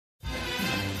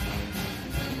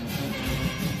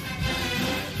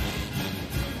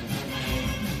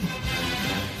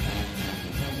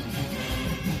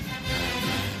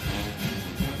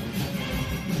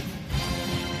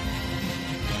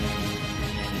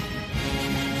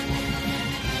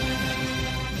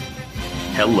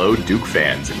Hello, Duke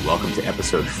fans, and welcome to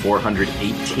episode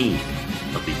 418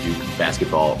 of the Duke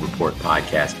Basketball Report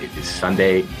podcast. It is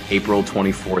Sunday, April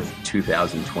 24th,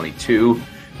 2022.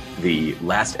 The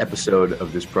last episode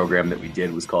of this program that we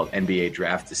did was called NBA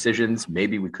Draft Decisions.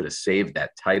 Maybe we could have saved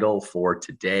that title for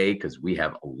today because we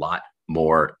have a lot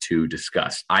more to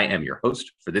discuss. I am your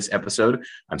host for this episode.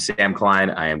 I'm Sam Klein.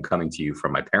 I am coming to you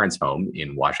from my parents' home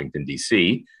in Washington,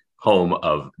 D.C., home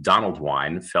of Donald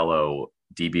Wine, fellow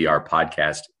DBR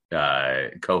podcast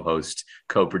co-host,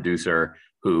 co-producer,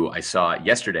 who I saw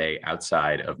yesterday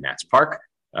outside of Nats Park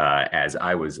as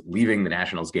I was leaving the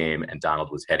Nationals game and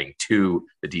Donald was heading to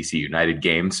the DC United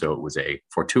game. So it was a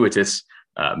fortuitous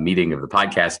meeting of the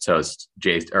podcast host.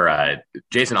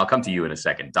 Jason, I'll come to you in a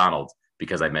second. Donald,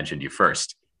 because I mentioned you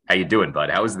first. How you doing, bud?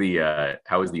 How was the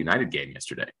United game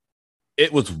yesterday?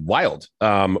 It was wild.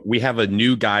 We have a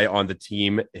new guy on the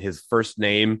team. His first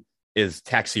name is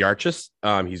Taxiarchis.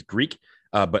 He's Greek,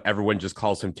 but everyone just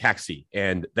calls him Taxi.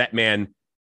 And that man,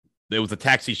 it was a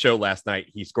taxi show last night.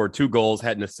 He scored 2 goals,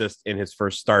 had an assist in his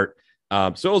first start.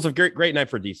 So it was a great night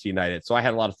for DC United. So I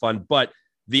had a lot of fun. But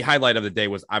the highlight of the day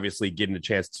was obviously getting a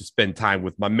chance to spend time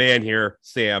with my man here,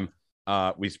 Sam.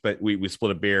 We split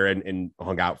a beer and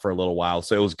hung out for a little while.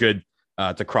 So it was good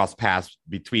to cross paths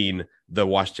between the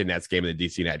Washington Nets game and the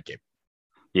DC United game.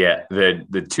 Yeah,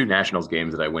 the 2 Nationals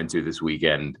games that I went to this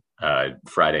weekend,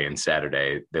 Friday and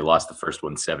Saturday, they lost the first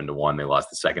one 7-1. They lost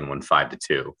the second one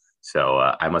 5-2. So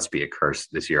I must be a curse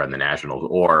this year on the Nationals,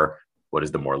 or what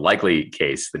is the more likely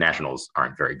case? The Nationals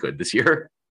aren't very good this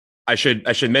year. I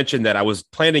should mention that I was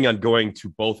planning on going to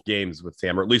both games with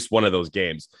Sam, or at least one of those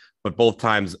games, but both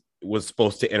times was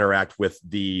supposed to interact with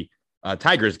the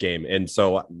Tigers game. And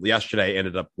so yesterday I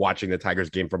ended up watching the Tigers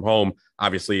game from home,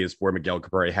 obviously is where Miguel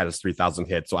Cabrera had his 3,000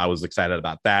 hit. So I was excited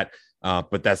about that.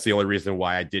 But that's the only reason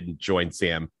why I didn't join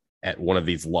Sam at one of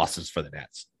these losses for the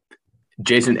Nets.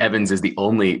 Jason Evans is the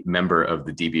only member of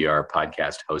the DBR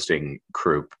podcast hosting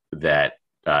group that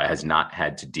has not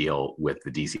had to deal with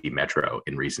the DC Metro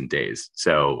in recent days.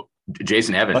 So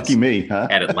Jason Evans, lucky me, huh?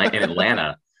 in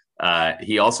Atlanta,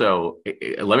 he also,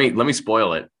 let me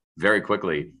spoil it very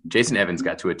quickly. Jason Evans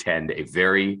got to attend a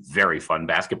very, very fun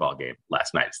basketball game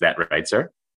last night. Is that right,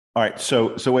 sir? All right.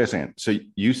 So wait a second. So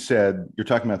you said you're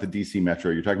talking about the DC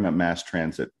Metro. You're talking about mass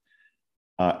transit.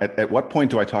 At what point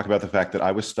do I talk about the fact that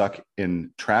I was stuck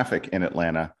in traffic in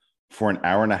Atlanta for an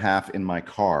hour and a half in my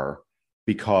car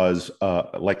because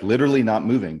literally not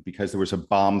moving because there was a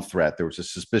bomb threat. There was a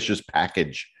suspicious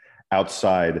package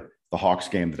outside the Hawks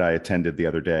game that I attended the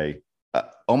other day.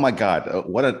 Oh my God,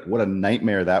 what a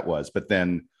nightmare that was. But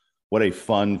then what a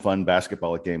fun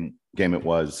basketball game it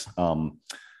was.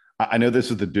 I know this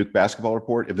is the Duke Basketball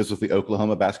Report. If this was the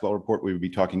Oklahoma Basketball Report, we would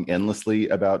be talking endlessly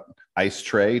about Ice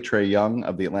Trae Young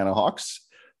of the Atlanta Hawks.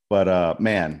 But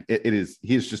man, he is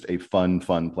just a fun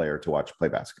player to watch play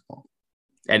basketball.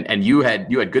 And you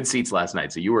had good seats last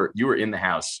night, so you were in the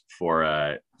house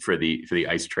for the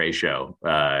Ice Trae show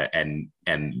and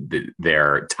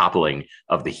their toppling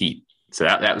of the Heat. So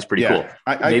that was pretty cool.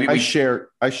 I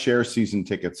share season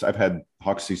tickets. I've had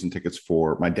Hawks season tickets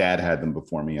my dad had them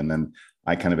before me, and then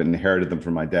I kind of inherited them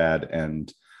from my dad,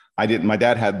 and I didn't. My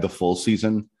dad had the full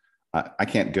season. I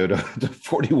can't go to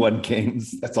 41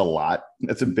 games. That's a lot.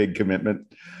 That's a big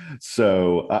commitment.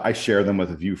 So I share them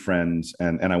with a few friends,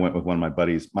 and I went with one of my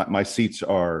buddies. My seats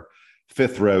are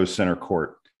 5th row center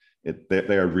court.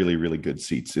 They are really, really good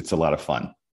seats. It's a lot of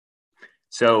fun.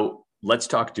 So let's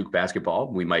talk Duke basketball.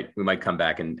 We might come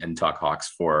back and talk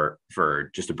Hawks for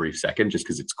just a brief second, just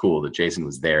because it's cool that Jason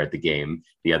was there at the game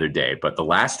the other day. But the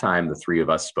last time the three of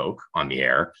us spoke on the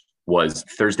air was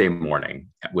Thursday morning,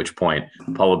 at which point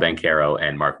Paolo Banchero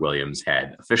and Mark Williams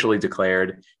had officially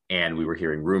declared, and we were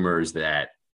hearing rumors that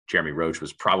Jeremy Roach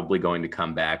was probably going to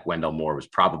come back. Wendell Moore was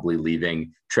probably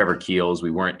leaving. Trevor Keels, we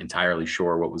weren't entirely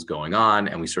sure what was going on,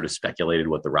 and we sort of speculated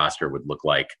what the roster would look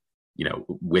like,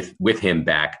 with him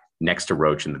back next to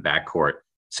Roach in the backcourt.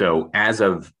 So as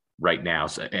of right now,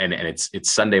 and it's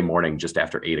Sunday morning, just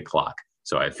after 8:00.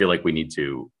 So I feel like we need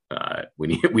to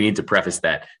preface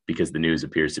that because the news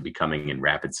appears to be coming in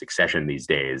rapid succession these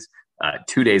days.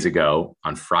 2 days ago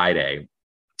on Friday,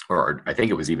 or I think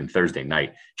it was even Thursday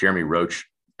night, Jeremy Roach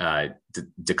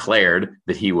declared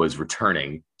that he was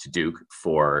returning to Duke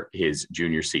for his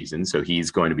junior season. So he's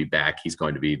going to be back. He's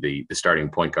going to be the starting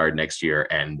point guard next year,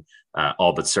 and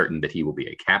all but certain that he will be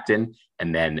a captain.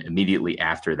 And then immediately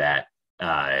after that,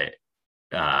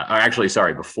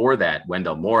 before that,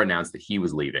 Wendell Moore announced that he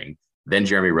was leaving. Then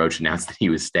Jeremy Roach announced that he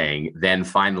was staying. Then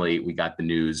finally, we got the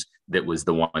news that was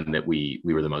the one that we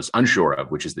were the most unsure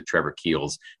of, which is that Trevor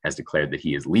Keels has declared that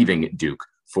he is leaving Duke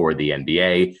for the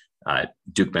NBA.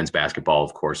 Duke men's basketball,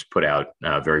 of course, put out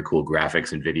very cool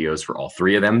graphics and videos for all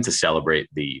three of them to celebrate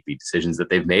the decisions that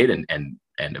they've made,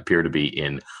 and appear to be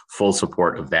in full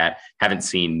support of that. Haven't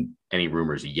seen any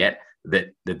rumors yet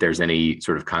that there's any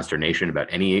sort of consternation about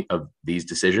any of these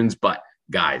decisions. But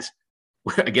guys,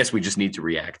 I guess we just need to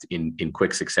react in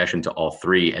quick succession to all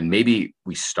three. And maybe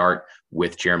we start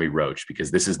with Jeremy Roach, because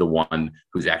this is the one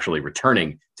who's actually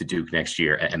returning to Duke next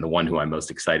year, and the one who I'm most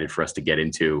excited for us to get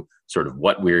into sort of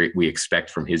what we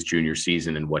expect from his junior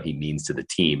season and what he means to the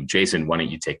team. Jason, why don't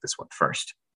you take this one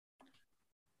first?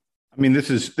 I mean,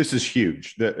 this is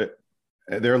huge. There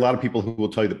are a lot of people who will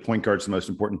tell you that point guard's the most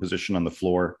important position on the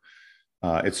floor.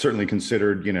 It's certainly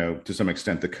considered, to some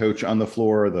extent, the coach on the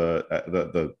floor,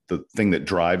 the thing that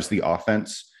drives the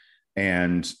offense.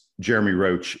 And Jeremy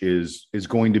Roach is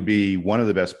going to be one of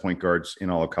the best point guards in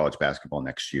all of college basketball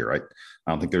next year. I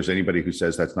don't think there's anybody who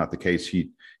says that's not the case.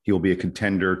 He will be a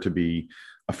contender to be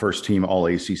a first team all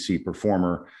ACC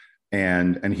performer.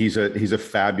 And he's a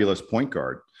fabulous point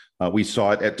guard. We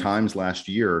saw it at times last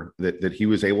year that he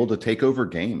was able to take over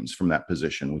games from that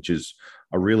position, which is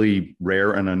a really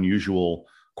rare and unusual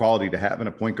quality to have in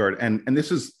a point guard. And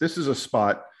this is a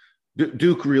spot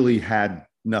Duke really had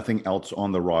nothing else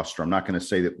on the roster. I'm not going to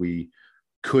say that we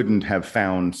couldn't have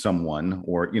found someone,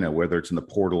 or whether it's in the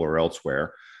portal or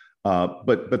elsewhere,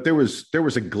 but there was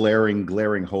a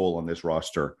glaring hole on this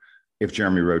roster if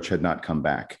Jeremy Roach had not come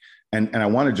back. And I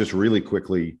want to just really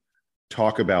quickly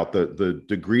talk about the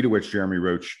degree to which Jeremy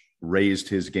Roach raised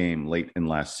his game late in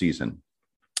last season.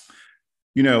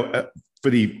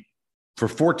 For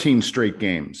 14 straight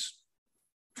games,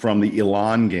 from the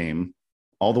Elon game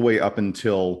all the way up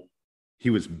until he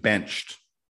was benched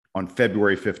on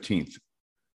February 15th,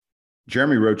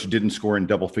 Jeremy Roach didn't score in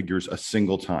double figures a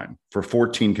single time for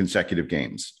 14 consecutive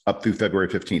games up through February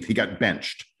 15th. He got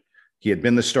benched. He had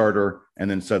been the starter, and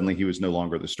then suddenly he was no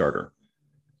longer the starter.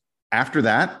 After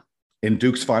that, in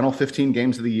Duke's final 15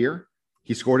 games of the year,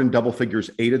 he scored in double figures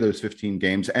 8 of those 15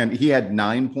 games, and he had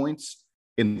 9 points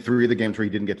in 3 of the games where he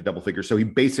didn't get to double figures. So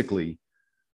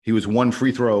he was one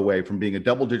free throw away from being a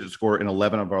double-digit scorer in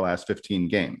 11 of our last 15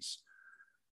 games.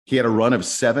 He had a run of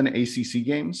 7 ACC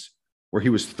games where he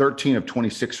was 13 of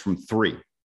 26 from 3.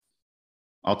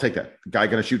 I'll take that. The guy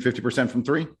going to shoot 50% from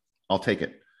 3? I'll take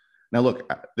it. Now,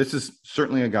 look, this is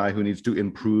certainly a guy who needs to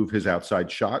improve his outside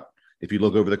shot. If you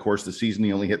look over the course of the season,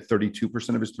 he only hit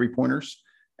 32% of his three-pointers.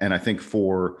 And I think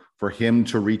for him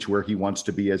to reach where he wants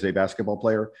to be as a basketball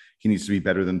player, he needs to be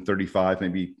better than 35,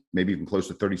 maybe even close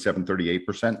to 37,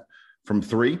 38% from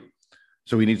 3.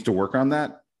 So he needs to work on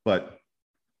that. But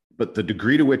the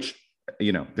degree to which,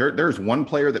 there's one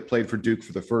player that played for Duke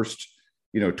for the first,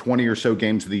 20 or so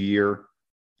games of the year.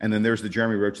 And then there's the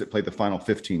Jeremy Roach that played the final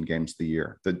 15 games of the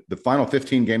year. The final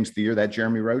 15 games of the year, that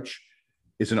Jeremy Roach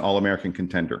is an All-American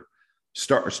contender.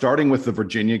 Starting with the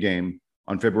Virginia game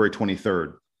on February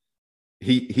 23rd,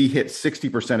 he hit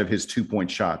 60% of his 2-point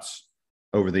shots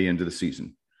over the end of the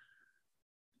season.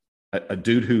 A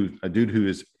dude who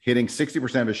is hitting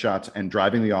 60% of his shots and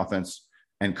driving the offense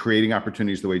and creating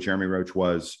opportunities the way Jeremy Roach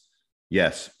was.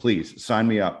 Yes, please sign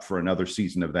me up for another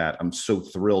season of that. I'm so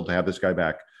thrilled to have this guy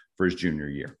back for his junior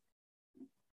year.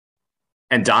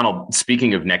 And Donald,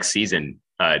 speaking of next season,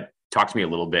 talk to me a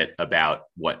little bit about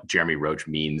what Jeremy Roach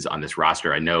means on this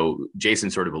roster. I know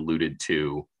Jason sort of alluded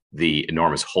to the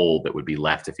enormous hole that would be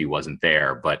left if he wasn't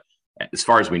there, but as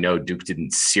far as we know, Duke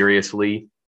didn't seriously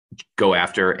go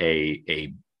after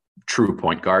a true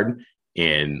point guard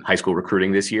in high school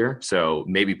recruiting this year. So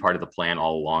maybe part of the plan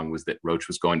all along was that Roach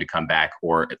was going to come back,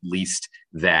 or at least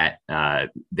that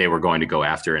they were going to go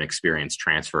after an experienced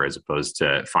transfer as opposed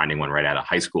to finding one right out of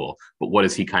high school. But what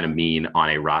does he kind of mean on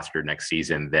a roster next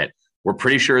season that we're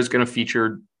pretty sure is going to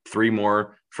feature 3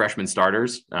 more freshman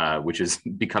starters, which is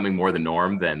becoming more the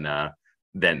norm than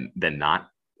not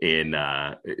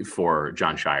for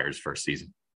Jon Scheyer's first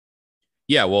season?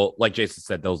 Yeah, well, like Jason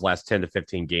said, those last 10 to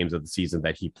 15 games of the season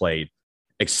that he played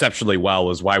exceptionally well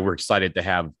is why we're excited to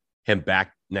have him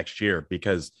back next year,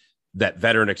 because that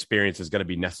veteran experience is going to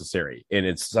be necessary. And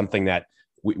it's something that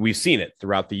we've seen it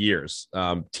throughout the years.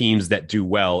 Teams that do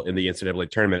well in the NCAA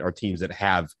tournament are teams that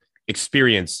have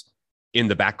experience in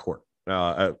the backcourt.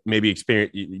 Maybe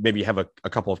you have a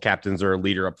couple of captains or a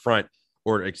leader up front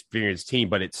or an experienced team,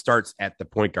 but it starts at the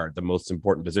point guard, the most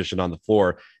important position on the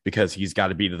floor, because he's got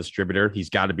to be the distributor. He's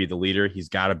got to be the leader. He's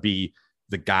got to be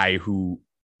the guy who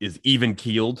is even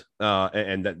keeled.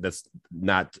 And that's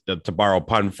not to borrow a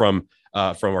pun from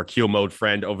our keel mode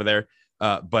friend over there.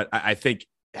 But I think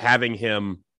having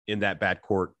him in that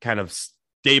backcourt kind of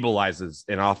stabilizes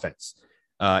an offense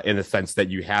in the sense that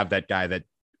you have that guy that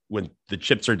when the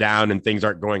chips are down and things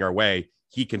aren't going our way,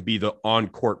 he can be the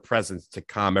on-court presence to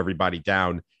calm everybody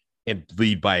down and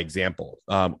lead by example.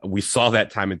 We saw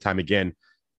that time and time again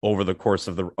over the course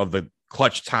of the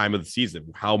clutch time of the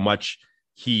season, how much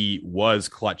he was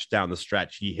clutch down the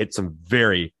stretch. He hit some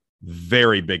very,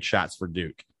 very big shots for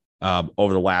Duke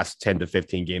over the last 10 to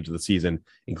 15 games of the season,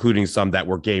 including some that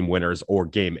were game winners or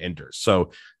game enders.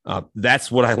 So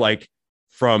that's what I like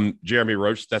from Jeremy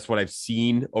Roach. That's what I've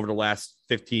seen over the last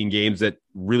 15 games that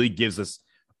really gives us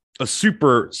a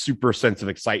super, super sense of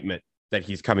excitement that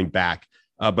he's coming back,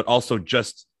 but also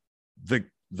just the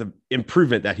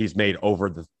improvement that he's made over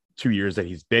the 2 years that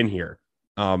he's been here.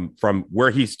 From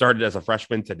where he started as a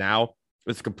freshman to now,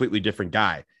 it's a completely different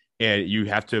guy. And you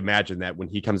have to imagine that when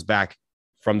he comes back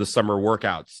from the summer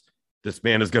workouts, this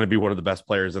man is going to be one of the best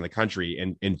players in the country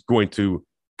and going to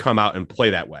come out and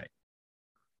play that way.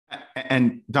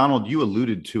 And Donald, you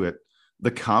alluded to it,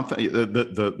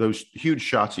 those huge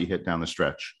shots he hit down the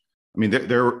stretch. I mean,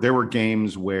 there were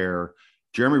games where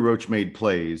Jeremy Roach made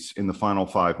plays in the final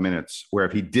 5 minutes where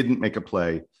if he didn't make a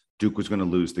play, Duke was going to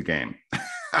lose the game.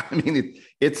 I mean,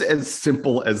 it's as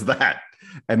simple as that.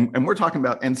 And we're talking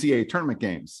about NCAA tournament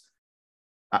games.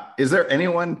 Is there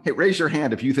anyone, raise your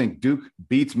hand if you think Duke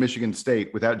beats Michigan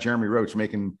State without Jeremy Roach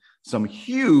making some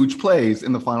huge plays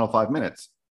in the final 5 minutes?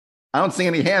 I don't see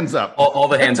any hands up. All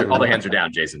the hands are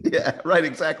down, Jason. Yeah, right.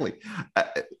 Exactly.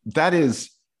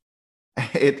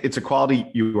 It's a quality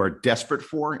you are desperate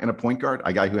for in a point guard,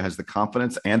 a guy who has the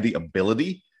confidence and the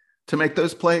ability to make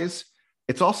those plays.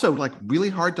 It's also like really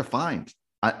hard to find.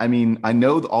 I mean, I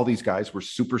know all these guys were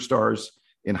superstars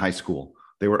in high school.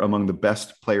 They were among the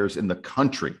best players in the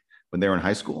country when they were in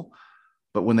high school.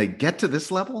 But when they get to this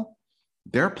level,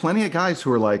 there are plenty of guys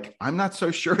who are like, I'm not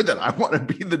so sure that I want to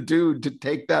be the dude to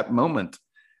take that moment.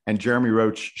 And Jeremy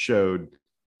Roach showed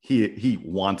he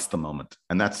wants the moment.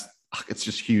 And it's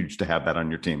just huge to have that on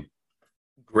your team.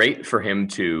 Great for him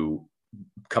to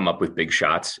come up with big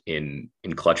shots in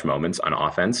clutch moments on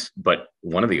offense. But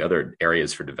one of the other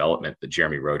areas for development that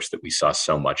Jeremy Roach that we saw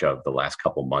so much of the last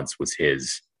couple months was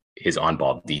his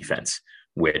on-ball defense,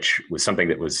 which was something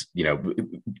that was,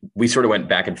 we sort of went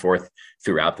back and forth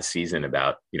throughout the season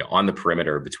about, on the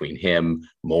perimeter between him,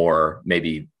 Moore,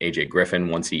 maybe AJ Griffin,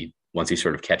 once he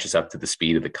sort of catches up to the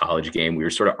speed of the college game. We were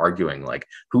sort of arguing like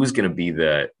who's going to be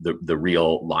the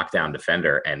real lockdown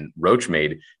defender. And Roach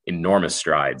made enormous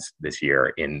strides this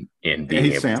year in being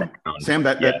able to Sam,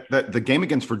 that the game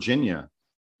against Virginia,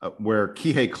 where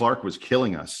Kihei Clark was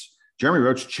killing us, Jeremy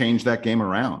Roach changed that game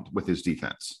around with his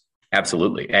defense.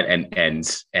 Absolutely.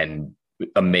 And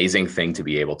amazing thing to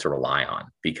be able to rely on,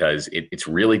 because it's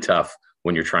really tough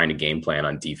when you're trying to game plan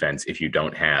on defense if you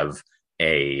don't have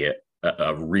a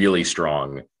really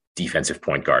strong defensive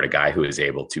point guard, a guy who is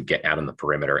able to get out on the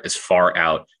perimeter as far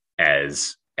out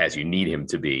as you need him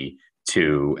to be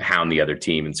to hound the other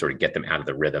team and sort of get them out of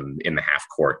the rhythm in the half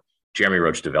court. Jeremy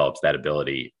Roach develops that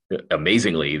ability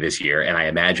amazingly this year. And I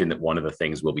imagine that one of the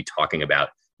things we'll be talking about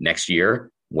next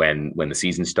year when the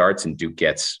season starts and Duke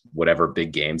gets whatever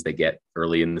big games they get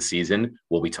early in the season,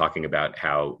 we'll be talking about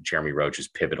how Jeremy Roach is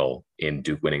pivotal in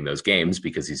Duke winning those games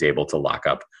because he's able to lock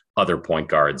up other point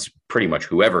guards, pretty much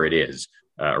whoever it is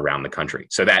around the country.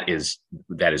 So that is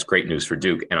great news for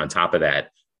Duke. And on top of that,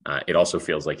 it also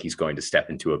feels like he's going to step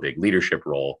into a big leadership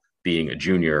role, being a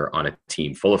junior on a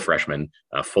team full of freshmen,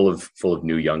 full of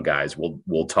new young guys.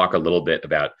 We'll talk a little bit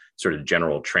about sort of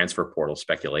general transfer portal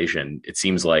speculation. It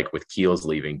seems like with Keels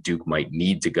leaving, Duke might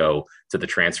need to go to the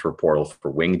transfer portal for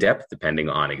wing depth, depending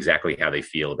on exactly how they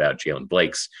feel about Jalen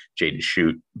Blakes, Jaden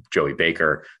Schutt, Joey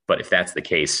Baker. But if that's the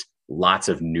case, lots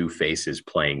of new faces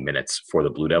playing minutes for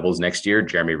the Blue Devils next year.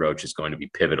 Jeremy Roach is going to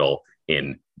be pivotal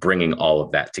in bringing all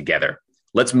of that together.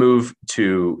 Let's move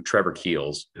to Trevor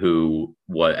Keels, who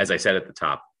was, as I said at the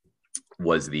top,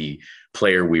 was the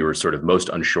player we were sort of most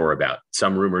unsure about.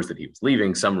 Some rumors that he was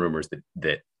leaving, some rumors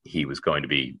that he was going to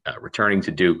be returning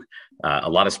to Duke. A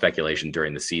lot of speculation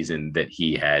during the season that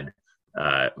he had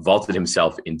vaulted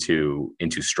himself into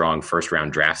strong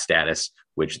first-round draft status,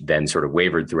 which then sort of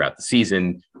wavered throughout the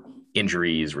season.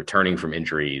 Injuries, returning from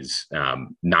injuries,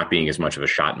 not being as much of a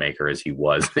shot maker as he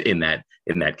was in that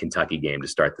Kentucky game to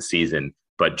start the season.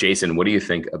 But Jason, what do you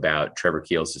think about Trevor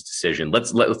Keels' decision?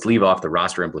 Let's leave off the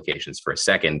roster implications for a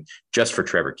second, just for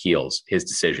Trevor Keels, his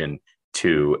decision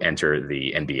to enter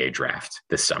the NBA draft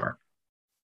this summer.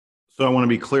 So I want to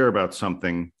be clear about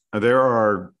something. There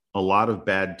are a lot of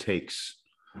bad takes.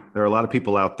 There are a lot of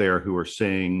people out there who are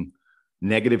saying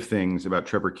negative things about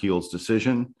Trevor Keels'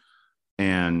 decision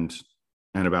and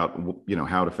about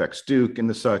how it affects Duke and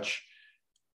the such.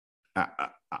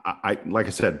 I like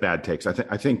I said, bad takes.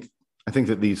 I think I think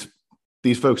that these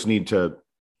folks need to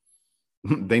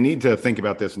think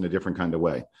about this in a different kind of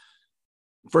way.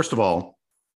 First of all,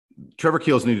 Trevor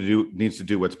Keels needs to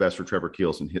do what's best for Trevor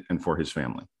Keels and for his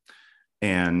family.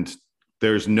 And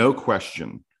there's no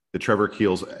question that Trevor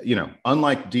Keels,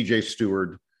 unlike DJ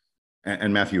Stewart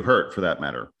and Matthew Hurt for that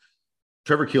matter,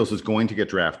 Trevor Keels is going to get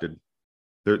drafted.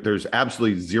 There's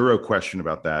absolutely zero question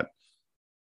about that,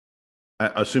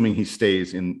 assuming he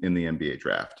stays in the NBA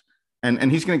draft.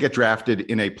 And he's going to get drafted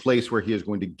in a place where he is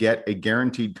going to get a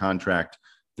guaranteed contract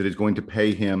that is going to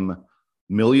pay him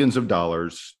millions of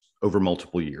dollars over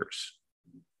multiple years.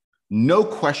 No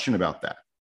question about that.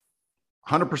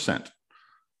 100%.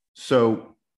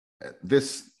 So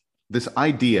this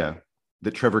idea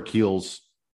that Trevor Keels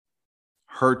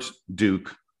hurt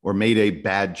Duke or made a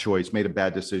bad choice, made a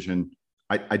bad decision,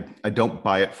 I don't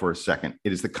buy it for a second.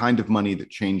 It is the kind of money that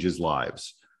changes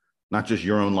lives. Not just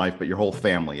your own life, but your whole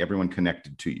family, everyone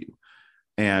connected to you.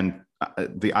 And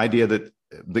the idea that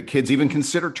the kids even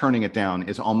consider turning it down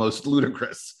is almost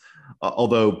ludicrous.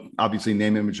 Although obviously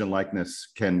name, image, and likeness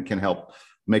can help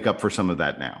make up for some of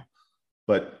that now.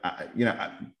 But,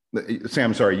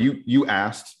 Sam, sorry, you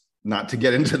asked not to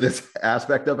get into this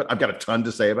aspect of it. I've got a ton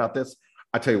to say about this.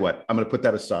 I tell you what, I'm going to put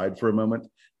that aside for a moment.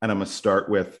 And I'm going to start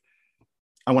with,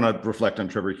 I want to reflect on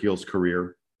Trevor Keels'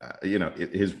 career.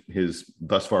 His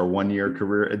thus far 1 year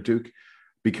career at Duke,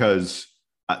 because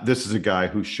this is a guy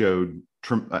who showed,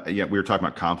 we were talking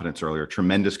about confidence earlier,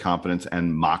 tremendous confidence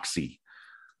and moxie,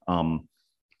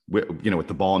 with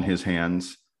the ball in his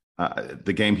hands.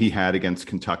 The game he had against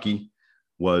Kentucky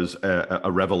was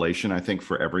a revelation, I think,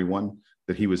 for everyone,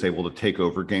 that he was able to take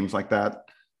over games like that.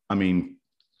 I mean,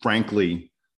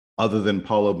 frankly, other than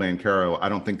Paolo Banchero, I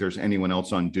don't think there's anyone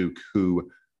else on Duke who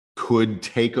could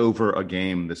take over a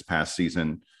game this past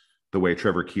season the way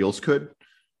Trevor Keels could.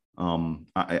 I'm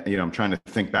trying to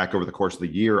think back over the course of the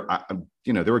year.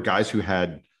 There were guys who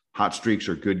had hot streaks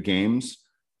or good games,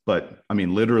 but I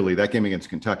mean, literally that game against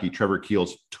Kentucky, Trevor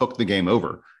Keels took the game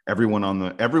over.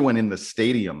 Everyone in the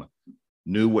stadium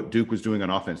knew what Duke was doing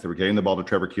on offense. They were getting the ball to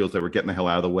Trevor Keels. They were getting the hell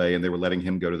out of the way, and they were letting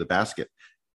him go to the basket.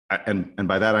 And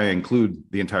by that, I include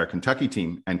the entire Kentucky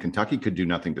team, and Kentucky could do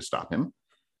nothing to stop him.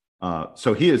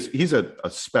 So he's a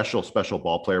special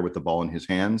ball player with the ball in his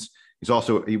hands.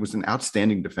 He was an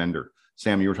outstanding defender.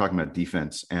 Sam, you were talking about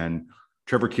defense, and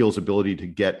Trevor Keels'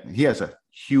 ability he has a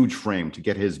huge frame to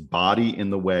get his body in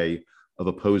the way of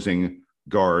opposing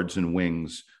guards and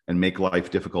wings and make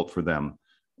life difficult for them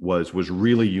was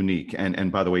really unique.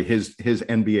 And by the way, his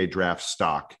NBA draft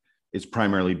stock is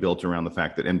primarily built around the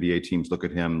fact that NBA teams look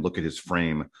at him, look at his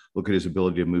frame, look at his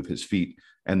ability to move his feet,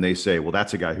 and they say, well,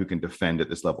 that's a guy who can defend at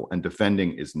this level. And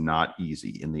defending is not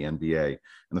easy in the NBA.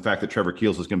 And the fact that Trevor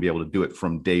Keels is going to be able to do it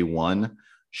from day one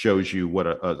shows you what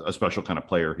a special kind of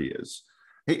player he is.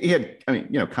 He had,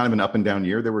 kind of an up and down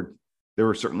year. There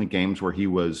were certainly games where he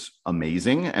was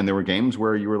amazing, and there were games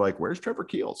where you were like, where's Trevor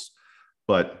Keels?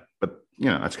 But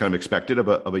that's kind of expected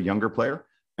of a younger player.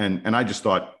 And I just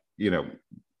thought,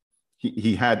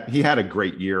 he had a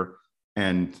great year,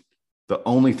 and the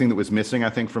only thing that was missing, I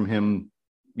think, from him,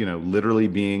 literally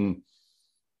being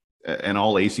an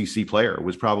all ACC player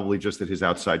was probably just that his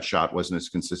outside shot wasn't as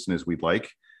consistent as we'd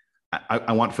like.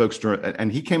 I want folks to,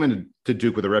 and he came into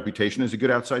Duke with a reputation as a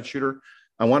good outside shooter.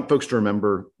 I want folks to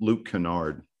remember Luke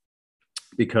Kennard,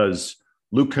 because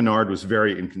Luke Kennard was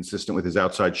very inconsistent with his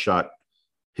outside shot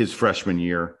his freshman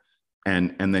year,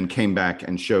 and then came back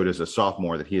and showed as a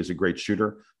sophomore that he is a great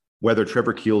shooter. Whether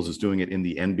Trevor Keels is doing it in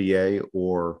the NBA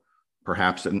or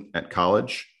perhaps at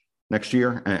college next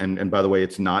year. And by the way,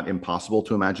 it's not impossible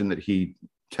to imagine that he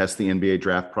tests the NBA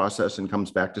draft process and comes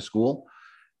back to school.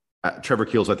 Trevor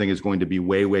Keels, I think, is going to be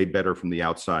way, way better from the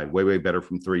outside, way, way better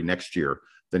from three next year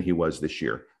than he was this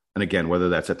year. And again, whether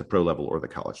that's at the pro level or the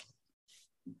college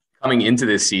level. Coming into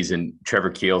this season, Trevor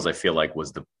Keels, I feel like,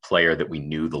 was the player that we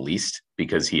knew the least,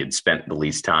 because he had spent the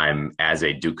least time as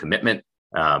a Duke commitment.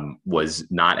 Was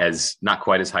not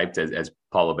quite as hyped as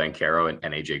Paolo Banchero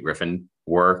and AJ Griffin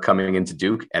were coming into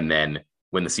Duke. And then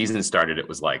when the season started, it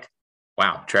was like,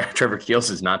 wow, Trevor Keels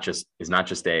is not just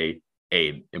a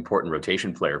important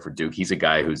rotation player for Duke. He's a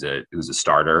guy who's a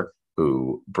starter,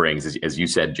 who brings, as you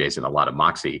said, Jason, a lot of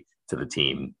moxie to the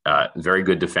team. Very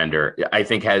good defender. I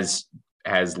think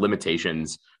has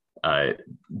limitations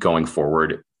going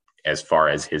forward as far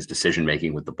as his decision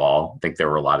making with the ball. I think there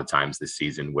were a lot of times this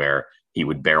season where he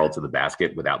would barrel to the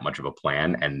basket without much of a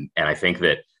plan, and I think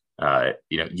that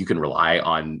you can rely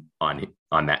on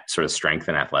that sort of strength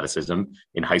and athleticism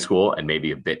in high school and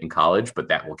maybe a bit in college, but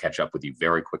that will catch up with you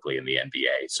very quickly in the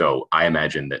NBA. So I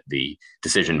imagine that the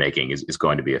decision making is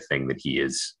going to be a thing that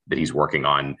he's working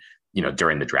on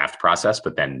during the draft process,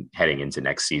 but then heading into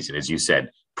next season, as you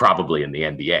said, probably in the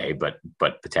NBA,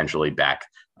 but potentially back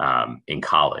in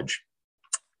college.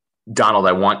 Donald,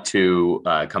 I want to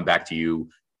come back to you.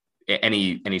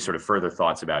 Any sort of further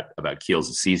thoughts about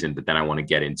Keels' season, but then I want to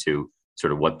get into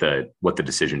sort of what the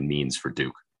decision means for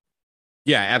Duke.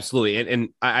 Yeah, absolutely. And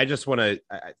I just want to,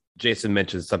 Jason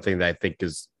mentioned something that I think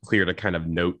is clear to kind of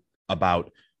note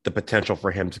about the potential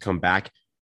for him to come back,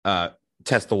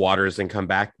 test the waters and come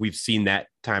back. We've seen that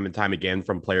time and time again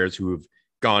from players who have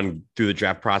gone through the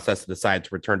draft process and decided to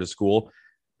return to school.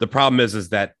 The problem is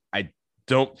that I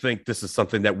don't think this is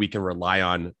something that we can rely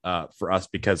on for us,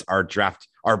 because our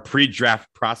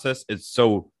pre-draft process is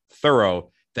so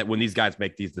thorough that when these guys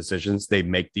make these decisions, they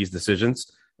make these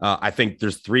decisions. I think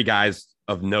there's 3 guys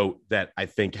of note that I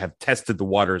think have tested the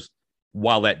waters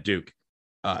while at Duke.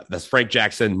 That's Frank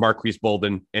Jackson, Marquise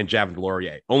Bolden, and Javin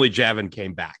DeLaurier. Only Javin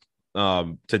came back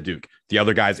to Duke. The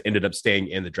other guys ended up staying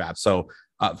in the draft. So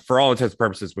for all intents and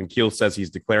purposes, when Keel says he's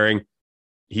declaring,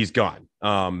 he's gone.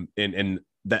 And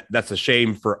that's a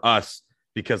shame for us,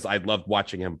 because I loved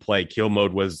watching him play. Keel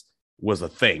mode was a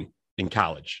thing in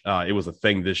college. It was a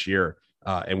thing this year.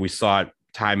 And we saw it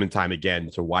time and time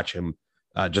again to watch him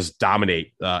just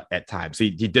dominate at times.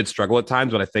 He did struggle at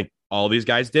times, but I think all these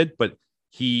guys did, but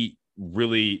he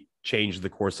really changed the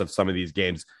course of some of these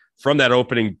games. From that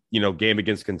opening, game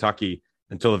against Kentucky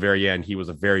until the very end, he was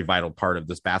a very vital part of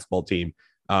this basketball team.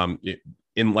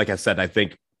 Like I said, I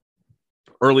think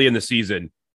early in the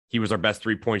season, he was our best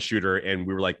 3-point shooter. And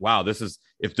we were like, wow,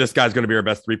 if this guy's going to be our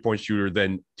best 3-point shooter,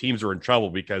 then teams are in trouble,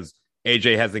 because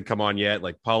AJ hasn't come on yet.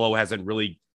 Like Paulo hasn't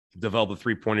really developed a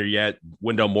 3-pointer yet.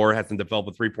 Wendell Moore hasn't developed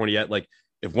a 3-pointer yet. Like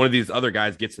if one of these other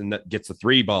guys gets a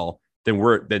 3 ball,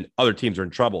 then other teams are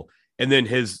in trouble. And then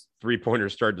his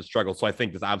 3-pointers started to struggle. So I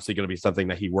think that's obviously going to be something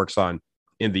that he works on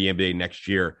in the NBA next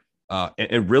year.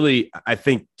 And really, I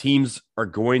think teams are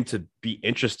going to be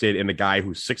interested in a guy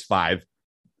who's 6'5",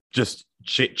 just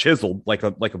chiseled like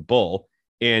a bull,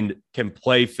 and can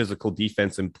play physical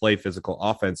defense and play physical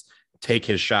offense, take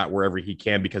his shot wherever he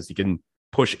can, because he can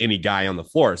push any guy on the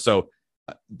floor. So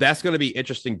that's going to be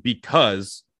interesting,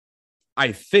 because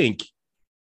I think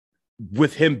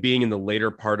with him being in the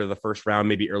later part of the first round,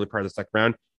 maybe early part of the second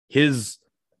round, his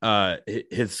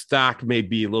stock may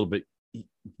be a little bit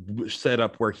set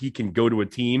up where he can go to a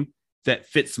team that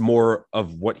fits more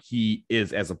of what he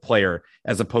is as a player,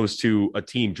 as opposed to a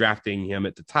team drafting him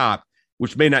at the top,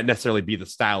 which may not necessarily be the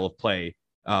style of play,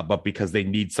 but because they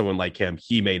need someone like him,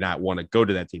 he may not want to go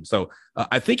to that team. So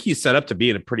I think he's set up to be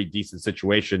in a pretty decent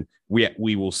situation.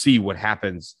 We will see what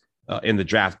happens in the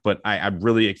draft, but I'm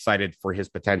really excited for his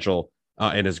potential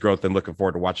and his growth, and looking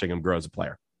forward to watching him grow as a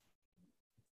player.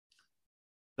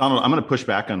 Donald, I'm going to push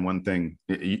back on one thing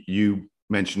you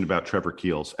mentioned about Trevor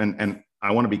Keels, and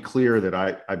I want to be clear that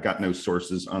I've got no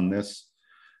sources on this.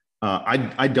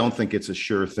 I don't think it's a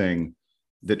sure thing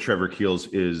that Trevor Keels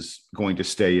is going to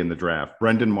stay in the draft.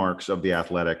 Brendan Marks of The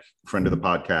Athletic, friend of the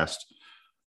podcast,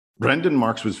 Brendan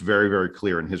Marks was very, very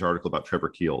clear in his article about Trevor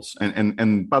Keels.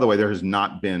 And by the way, there has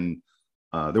not been,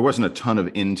 there wasn't a ton of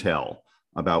intel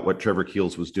about what Trevor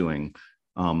Keels was doing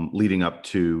leading up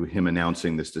to him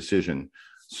announcing this decision.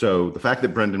 So the fact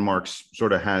that Brendan Marks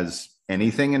sort of has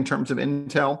anything in terms of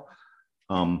intel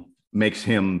makes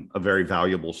him a very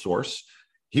valuable source.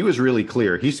 He was really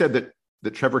clear. He said that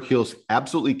Trevor Keels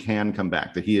absolutely can come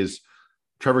back, that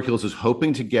Trevor Keels is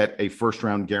hoping to get a first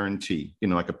round guarantee,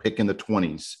 like a pick in the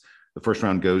 20s. The first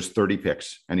round goes 30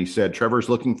 picks. And he said, Trevor's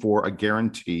looking for a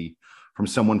guarantee from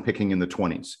someone picking in the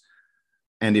 20s.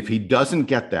 And if he doesn't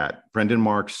get that, Brendan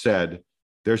Marks said,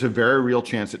 there's a very real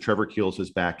chance that Trevor Keels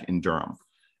is back in Durham.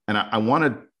 And I want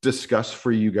to discuss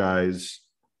for you guys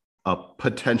a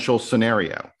potential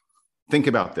scenario. Think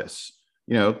about this.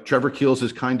 Trevor Keels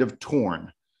is kind of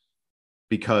torn,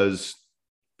 because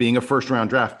being a first round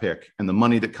draft pick and the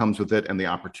money that comes with it and the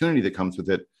opportunity that comes with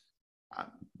it,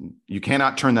 you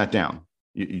cannot turn that down.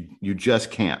 You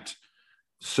just can't.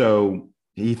 So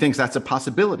he thinks that's a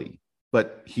possibility,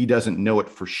 but he doesn't know it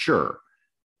for sure.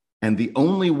 And the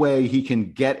only way he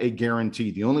can get a guarantee,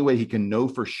 the only way he can know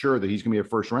for sure that he's going to be a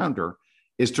first rounder,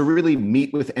 is to really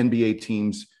meet with NBA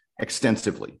teams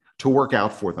extensively, to work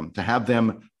out for them, to have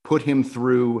them put him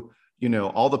through,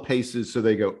 all the paces, so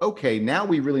they go, okay, now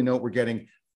we really know what we're getting.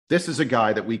 This is a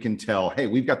guy that we can tell, hey,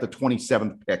 we've got the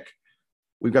 27th pick.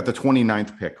 We've got the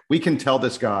 29th pick. We can tell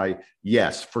this guy,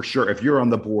 yes, for sure, if you're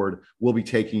on the board, we'll be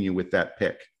taking you with that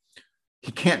pick.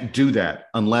 He can't do that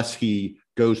unless he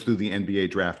goes through the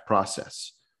NBA draft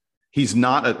process.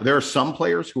 There are some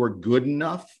players who are good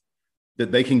enough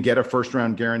that they can get a first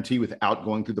round guarantee without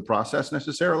going through the process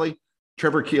necessarily.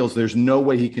 Trevor Keels, there's no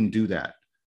way he can do that.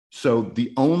 So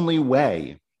the only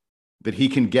way that he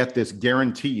can get this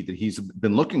guarantee that he's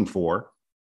been looking for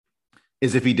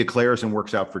is if he declares and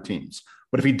works out for teams.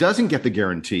 But if he doesn't get the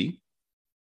guarantee,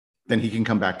 then he can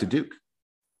come back to Duke.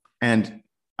 And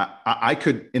I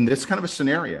could, in this kind of a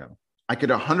scenario, I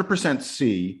could 100%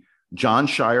 see Jon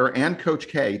Scheyer and Coach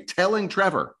K telling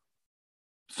Trevor,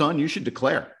 son, you should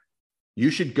declare. You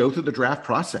should go through the draft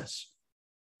process.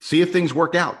 See if things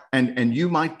work out. And you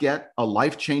might get a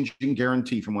life-changing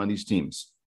guarantee from one of these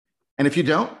teams. And if you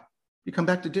don't, you come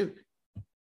back to Duke.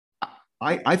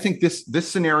 I think this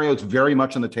scenario is very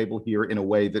much on the table here in a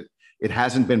way that it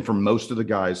hasn't been for most of the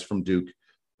guys from Duke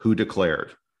who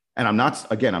declared. And I'm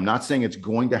not saying it's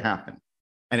going to happen.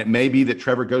 And it may be that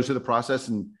Trevor goes through the process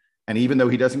and even though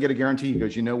he doesn't get a guarantee, he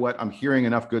goes, you know what? I'm hearing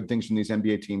enough good things from these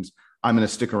NBA teams. I'm going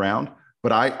to stick around.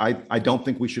 But I don't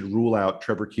think we should rule out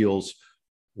Trevor Keels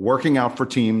working out for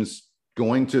teams,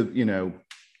 going to,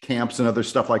 camps and other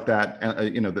stuff like that, the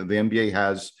NBA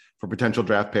has for potential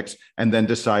draft picks, and then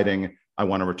deciding I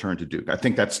want to return to Duke. I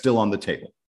think that's still on the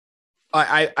table.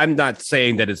 I'm not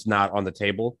saying that it's not on the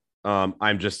table.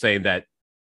 I'm just saying that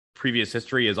previous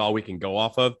history is all we can go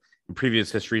off of. And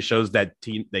previous history shows that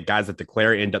guys that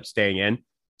declare end up staying in.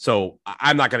 So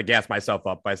I'm not going to gas myself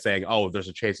up by saying, oh, there's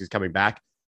a chance he's coming back.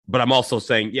 But I'm also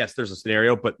saying, yes, there's a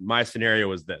scenario, but my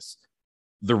scenario is this.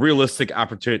 The realistic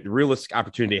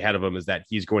opportunity ahead of him is that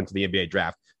he's going to the NBA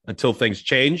draft. Until things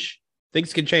change,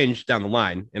 things can change down the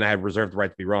line, and I have reserved the right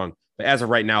to be wrong. But as of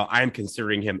right now, I'm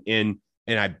considering him in,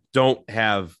 and I don't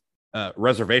have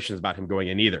reservations about him going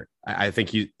in either. I think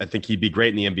he'd be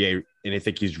great in the NBA, and I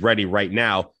think he's ready right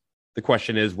now. The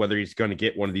question is whether he's going to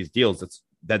get one of these deals.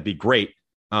 That'd be great,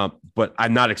 but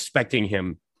I'm not expecting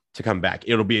him to come back.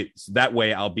 It'll be that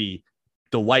way. I'll be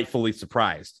delightfully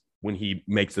surprised when he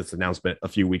makes this announcement a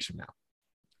few weeks from now.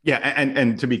 Yeah,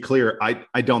 and to be clear,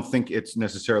 I don't think it's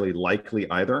necessarily likely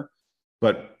either.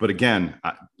 But again,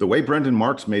 the way Brendan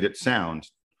Marks made it sound,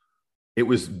 it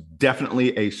was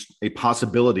definitely a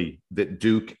possibility that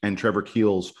Duke and Trevor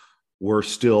Keels were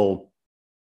still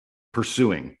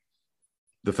pursuing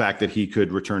the fact that he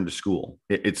could return to school.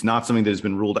 It's not something that has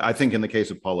been ruled. I think in the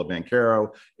case of Paolo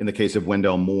Banchero, in the case of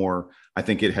Wendell Moore, I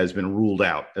think it has been ruled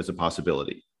out as a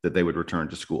possibility that they would return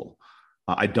to school.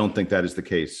 I don't think that is the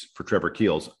case for Trevor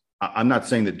Keels. I'm not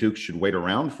saying that Duke should wait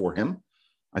around for him.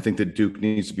 I think that Duke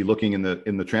needs to be looking in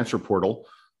the transfer portal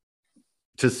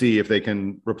to see if they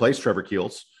can replace Trevor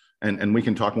Keels. And we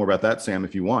can talk more about that, Sam,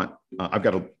 if you want. I've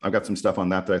got some stuff on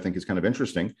that I think is kind of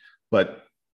interesting, but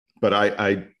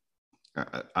I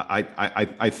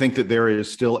think that there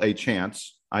is still a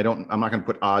chance. I'm not going to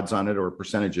put odds on it or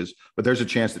percentages, but there's a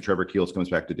chance that Trevor Keels comes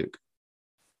back to Duke.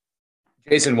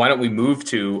 Jason, why don't we move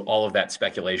to all of that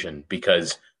speculation?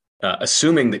 Because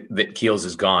assuming that Keels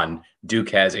is gone, Duke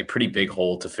has a pretty big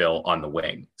hole to fill on the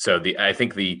wing. So I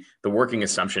think the working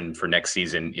assumption for next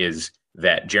season is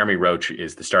that Jeremy Roach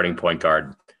is the starting point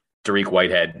guard. Dariq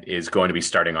Whitehead is going to be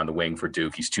starting on the wing for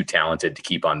Duke. He's too talented to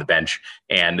keep on the bench.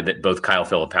 And that both Kyle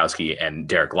Filipowski and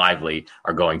Derek Lively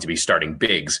are going to be starting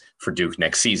bigs for Duke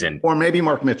next season. Or maybe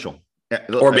Mark Mitchell. Yeah.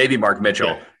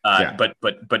 But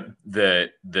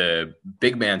the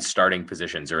big man starting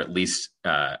positions are at least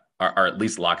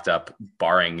locked up,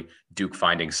 barring Duke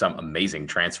finding some amazing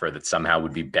transfer that somehow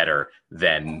would be better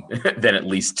than at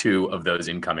least two of those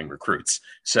incoming recruits.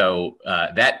 So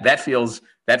that feels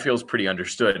pretty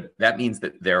understood. That means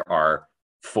that there are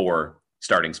 4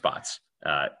 starting spots,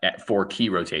 at 4 key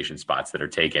rotation spots that are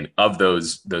taken of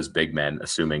those big men,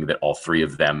 assuming that all 3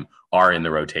 of them are in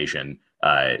the rotation.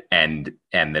 And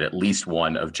that at least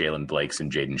one of Jalen Blake's and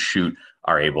Jaden Schutt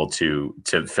are able to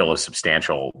fill a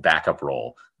substantial backup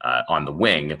role on the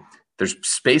wing. There's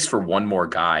space for one more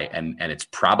guy, and it's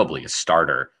probably a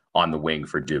starter on the wing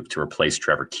for Duke to replace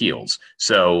Trevor Keels.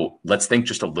 So let's think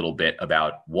just a little bit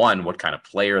about, 1, what kind of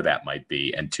player that might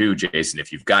be, and 2, Jason,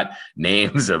 if you've got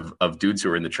names of dudes who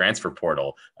are in the transfer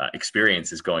portal,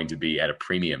 experience is going to be at a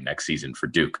premium next season for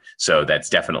Duke. So that's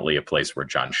definitely a place where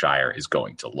Jon Scheyer is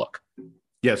going to look.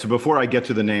 Yeah, so before I get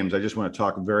to the names, I just want to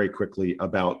talk very quickly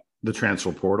about the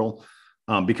transfer portal.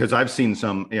 Because I've seen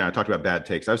I talked about bad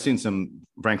takes. I've seen some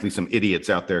idiots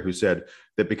out there who said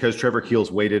that because Trevor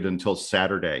Keels waited until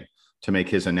Saturday to make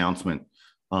his announcement,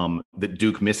 that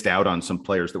Duke missed out on some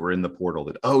players that were in the portal,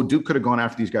 that, Duke could have gone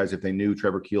after these guys if they knew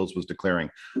Trevor Keels was declaring.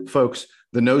 Folks,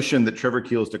 the notion that Trevor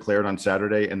Keels declared on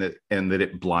Saturday and that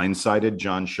it blindsided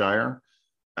Jon Scheyer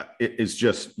is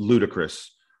just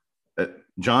ludicrous.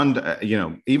 John,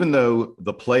 even though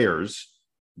the players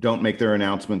don't make their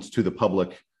announcements to the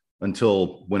public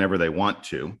until whenever they want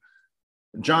to,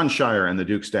 John Shire and the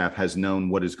Duke staff has known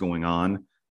what is going on.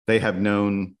 They have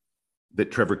known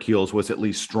that Trevor Keels was at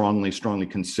least strongly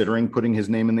considering putting his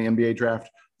name in the NBA draft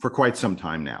for quite some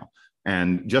time now.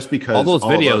 And just because all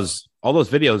those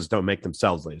videos don't make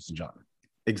themselves, ladies and gentlemen.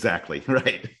 Exactly.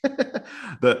 Right.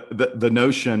 the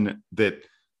notion that,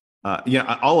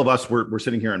 all of us we're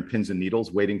sitting here on pins and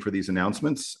needles waiting for these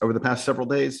announcements over the past several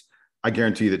days. I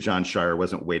guarantee you that John Shire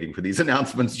wasn't waiting for these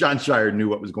announcements. John Shire knew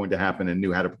what was going to happen and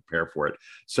knew how to prepare for it.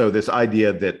 So this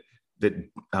idea that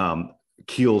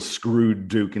Keels screwed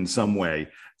Duke in some way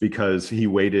because he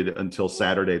waited until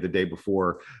Saturday, the day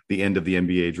before the end of the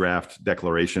NBA draft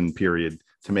declaration period,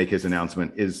 to make his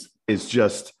announcement is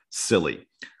just silly.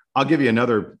 I'll give you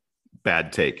another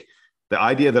bad take. The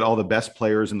idea that all the best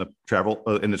players in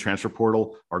the transfer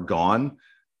portal are gone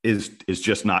is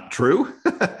just not true.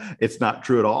 It's not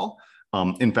true at all.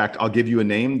 In fact, I'll give you a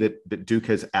name that Duke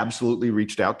has absolutely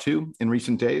reached out to in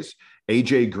recent days,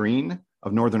 AJ Green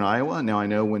of Northern Iowa. Now, I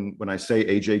know when I say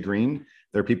AJ Green,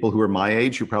 there are people who are my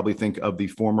age who probably think of the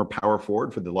former power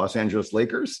forward for the Los Angeles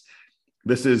Lakers.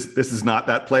 This is not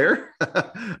that player.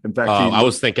 In fact, I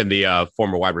was thinking the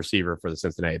former wide receiver for the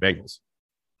Cincinnati Bengals.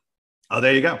 Oh,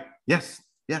 there you go. Yes.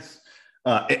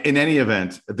 In any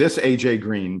event, this AJ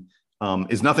Green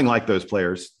is nothing like those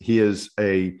players. He is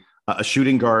a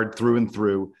shooting guard through and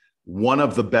through, one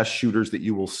of the best shooters that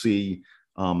you will see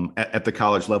at the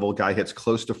college level. Guy hits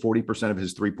close to 40% of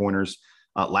his three-pointers.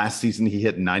 Last season, he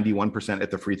hit 91%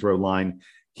 at the free throw line.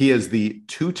 He is the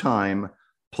two-time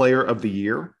player of the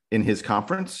year in his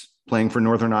conference, playing for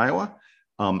Northern Iowa.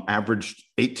 Averaged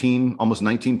 18, almost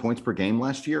 19 points per game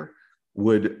last year.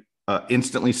 Would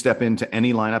instantly step into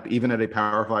any lineup, even at a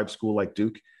Power 5 school like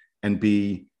Duke, and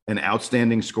be an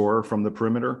outstanding scorer from the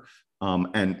perimeter.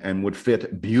 And would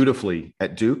fit beautifully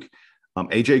at Duke.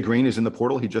 AJ Green is in the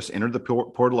portal. He just entered the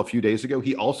portal a few days ago.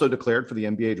 He also declared for the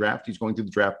NBA draft. He's going through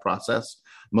the draft process.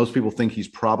 Most people think he's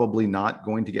probably not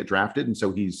going to get drafted. And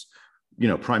so he's,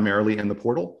 primarily in the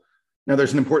portal. Now,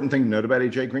 there's an important thing to note about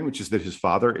AJ Green, which is that his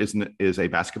father is a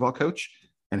basketball coach.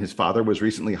 And his father was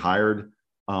recently hired.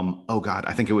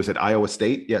 I think it was at Iowa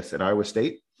State. Yes, at Iowa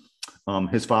State.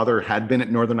 His father had been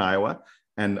at Northern Iowa.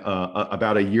 And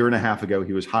about a year and a half ago,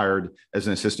 he was hired as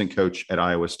an assistant coach at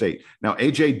Iowa State. Now,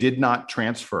 AJ did not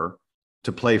transfer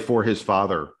to play for his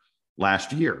father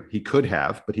last year. He could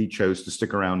have, but he chose to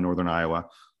stick around Northern Iowa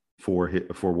for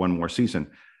one more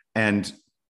season. And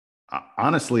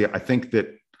honestly, I think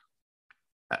that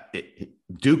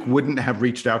Duke wouldn't have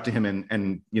reached out to him,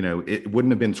 and it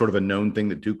wouldn't have been sort of a known thing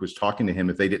that Duke was talking to him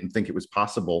if they didn't think it was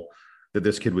possible that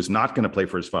this kid was not going to play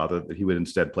for his father, that he would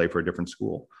instead play for a different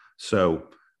school. So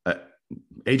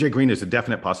AJ Green is a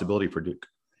definite possibility for Duke.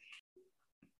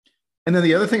 And then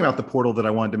the other thing about the portal that I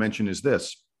wanted to mention is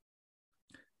this.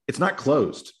 It's not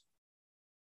closed.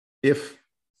 If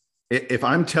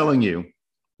I'm telling you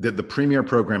that the premier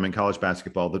program in college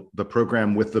basketball, the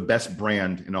program with the best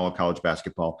brand in all of college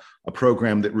basketball, a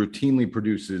program that routinely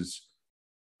produces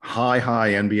high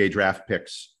NBA draft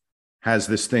picks, has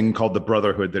this thing called the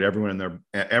brotherhood that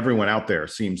everyone out there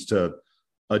seems to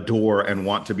adore and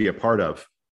want to be a part of.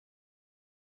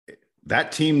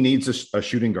 That team needs a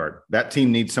shooting guard. That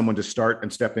team needs someone to start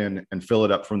and step in and fill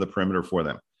it up from the perimeter for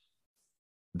them.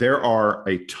 There are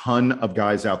a ton of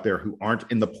guys out there who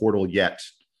aren't in the portal yet,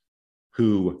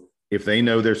 who, if they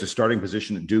know there's a starting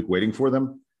position at Duke waiting for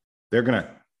them, they're going to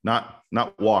not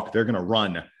walk. They're going to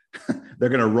run. They're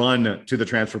going to run to the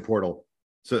transfer portal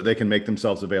so that they can make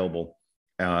themselves available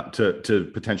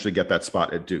to potentially get that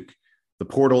spot at Duke. The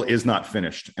portal is not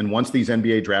finished. And once these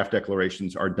NBA draft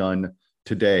declarations are done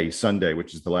today, Sunday,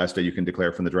 which is the last day you can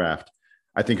declare from the draft,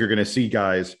 I think you're going to see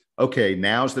guys, okay,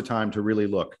 now's the time to really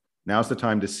look. Now's the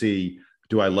time to see,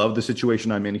 do I love the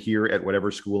situation I'm in here at whatever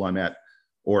school I'm at?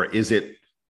 Or is it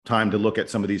time to look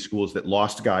at some of these schools that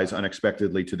lost guys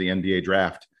unexpectedly to the NBA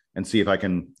draft and see if I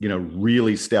can,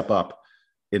 really step up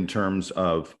in terms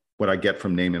of what I get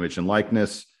from name, image, and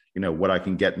likeness, what I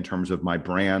can get in terms of my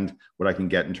brand, what I can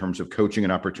get in terms of coaching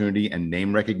and opportunity and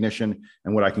name recognition,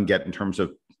 and what I can get in terms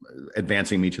of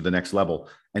advancing me to the next level.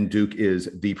 And Duke is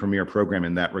the premier program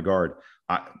in that regard.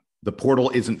 The portal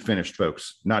isn't finished,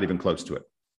 folks, not even close to it.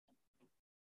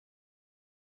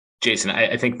 Jason,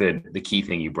 I think the key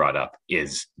thing you brought up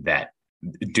is that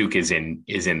Duke is in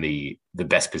the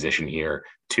best position here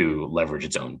to leverage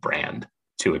its own brand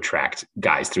to attract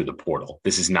guys through the portal.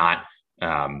 This is not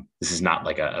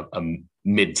like a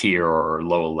mid-tier or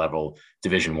low level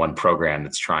Division I program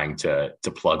that's trying to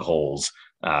plug holes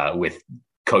with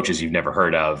coaches you've never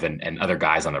heard of and other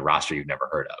guys on the roster you've never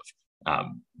heard of.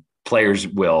 Players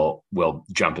will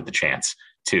jump at the chance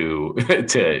to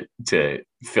to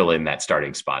fill in that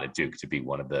starting spot at Duke, to be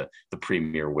one of the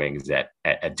premier wings at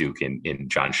Duke in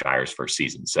John Shire's first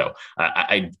season. So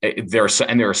there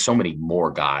are so many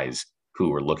more guys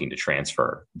who are looking to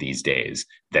transfer these days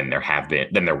than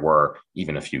there were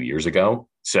even a few years ago.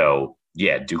 So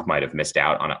yeah, Duke might have missed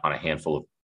out on a handful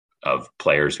of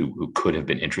players who could have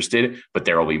been interested, but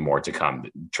there will be more to come.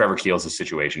 Trevor Keels'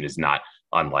 situation is not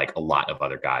unlike a lot of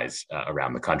other guys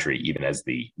around the country, even as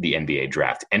the NBA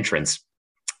draft entrance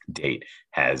date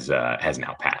has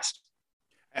now passed.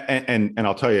 And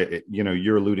I'll tell you,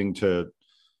 you're alluding to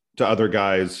other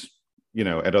guys,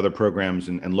 at other programs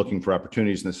and looking for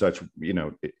opportunities and such.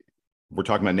 We're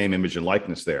talking about name, image, and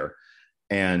likeness there,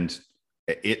 and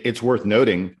it's worth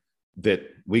noting that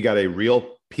we got a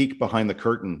real peek behind the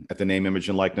curtain at the name, image,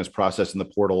 and likeness process in the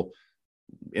portal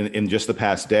in just the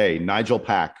past day. Nigel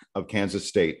Pack of Kansas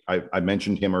State, I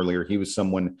mentioned him earlier. He was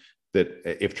someone that,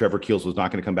 if Trevor Keels was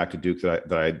not going to come back to Duke,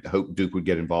 that I hope Duke would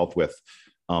get involved with.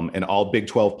 An all Big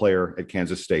 12 player at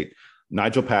Kansas State.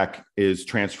 Nigel Pack is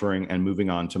transferring and moving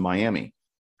on to Miami.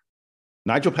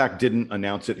 Nigel Pack didn't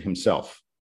announce it himself.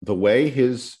 The way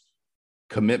his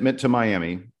commitment to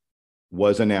Miami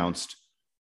was announced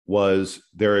was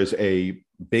there is a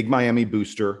big Miami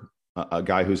booster, a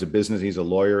guy who's he's a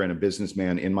lawyer and a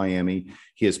businessman in Miami.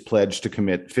 He has pledged to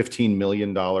commit $15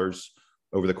 million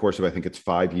over the course of, I think it's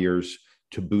 5 years,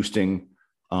 to boosting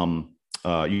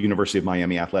University of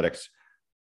Miami athletics.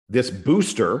 This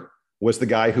booster was the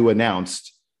guy who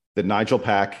announced that Nigel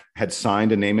Pack had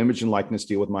signed a name, image, and likeness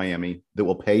deal with Miami that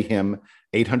will pay him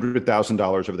 $800,000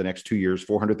 over the next 2 years,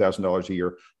 $400,000 a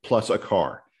year, plus a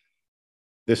car.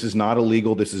 This is not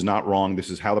illegal. This is not wrong. This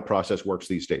is how the process works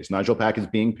these days. Nigel Pack is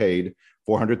being paid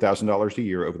 $400,000 a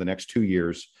year over the next 2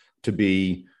 years to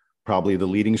be probably the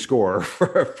leading scorer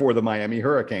for the Miami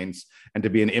Hurricanes and to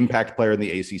be an impact player in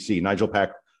the ACC. Nigel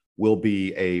Pack will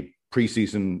be a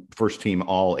preseason first team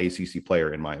all ACC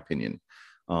player, in my opinion,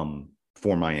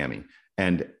 for Miami.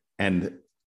 And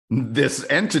this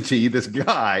entity, this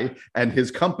guy and his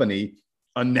company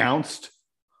announced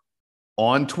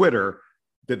on Twitter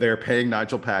that they're paying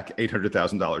Nigel Pack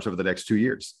 $800,000 over the next 2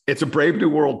 years. It's a brave new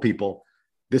world, people.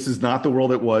 This is not the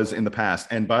world it was in the past.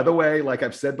 And by the way, like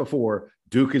I've said before,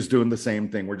 Duke is doing the same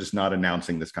thing. We're just not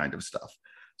announcing this kind of stuff.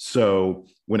 So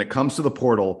when it comes to the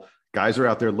portal, guys are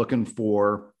out there looking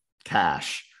for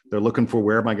cash. They're looking for,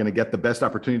 where am I going to get the best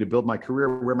opportunity to build my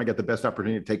career? Where am I get the best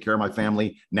opportunity to take care of my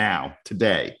family now,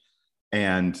 today?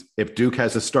 And if Duke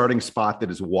has a starting spot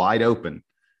that is wide open,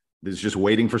 that is just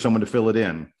waiting for someone to fill it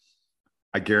in,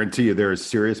 I guarantee you there is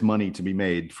serious money to be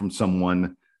made from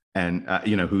someone and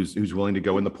who's willing to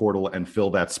go in the portal and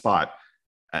fill that spot.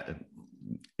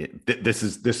 This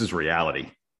is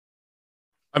reality.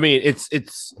 I mean,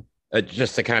 it's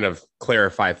just to kind of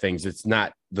clarify things. It's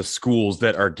not the schools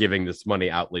that are giving this money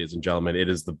out, ladies and gentlemen. It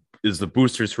is the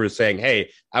boosters who are saying,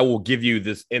 "Hey, I will give you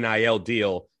this NIL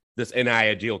deal. This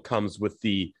NIL deal comes with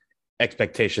the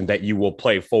expectation that you will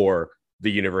play for the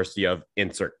University of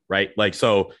insert," right? Like,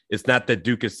 so it's not that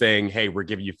Duke is saying, "Hey, we're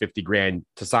giving you 50 grand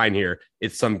to sign here."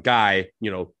 It's some guy,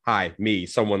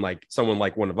 someone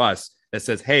like one of us that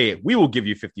says, "Hey, we will give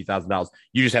you $50,000.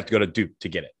 You just have to go to Duke to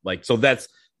get it." Like, so that's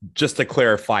just to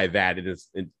clarify that it is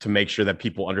to make sure that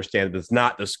people understand that it's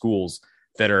not the schools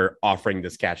that are offering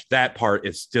this cash. That part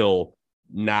is still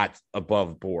not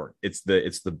above board. It's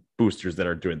the boosters that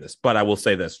are doing this. But I will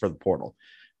say this for the portal.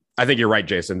 I think you're right,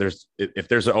 Jason. If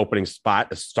there's an opening spot,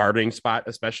 a starting spot,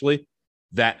 especially,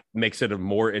 that makes it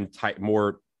more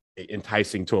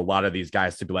enticing to a lot of these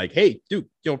guys to be like, "Hey, Duke,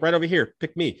 right over here,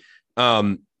 pick me."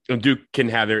 And Duke can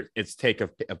have its take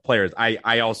of players.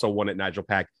 I also wanted Nigel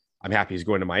Pack. I'm happy he's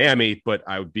going to Miami, but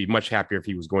I would be much happier if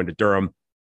he was going to Durham.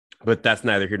 But that's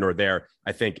neither here nor there.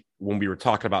 I think when we were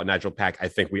talking about Nigel Pack, I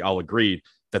think we all agreed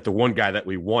that the one guy that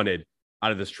we wanted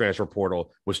out of this transfer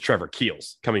portal was Trevor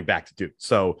Keels coming back to Duke.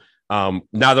 So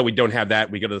now that we don't have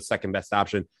that, we go to the second best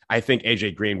option. I think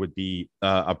AJ Green would be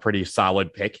a pretty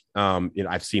solid pick.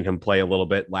 I've seen him play a little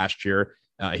bit last year.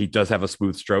 He does have a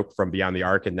smooth stroke from beyond the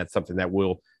arc, and that's something that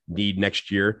we'll need next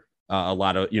year. A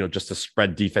lot of, just to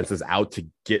spread defenses out to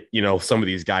get, some of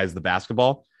these guys the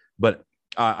basketball. But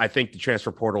I think the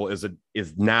transfer portal is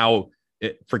now,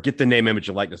 forget the name, image,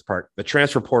 and likeness part. The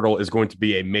transfer portal is going to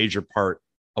be a major part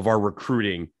of our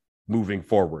recruiting moving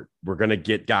forward. We're going to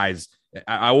get guys.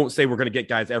 I won't say we're going to get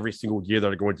guys every single year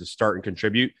that are going to start and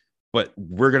contribute, but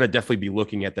we're going to definitely be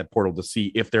looking at that portal to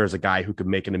see if there's a guy who can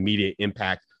make an immediate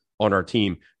impact on our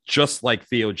team, just like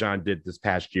Theo John did this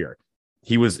past year.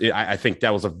 I think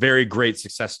that was a very great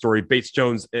success story. Bates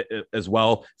Jones as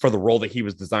well, for the role that he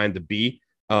was designed to be.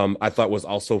 I thought was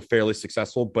also fairly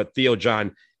successful. But Theo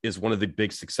John is one of the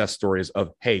big success stories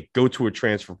of, hey, go to a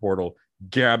transfer portal,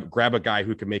 grab a guy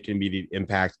who can make an immediate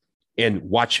impact and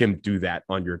watch him do that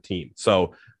on your team.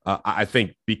 So I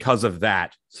think because of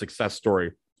that success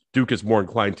story, Duke is more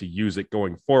inclined to use it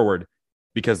going forward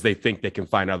because they think they can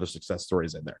find other success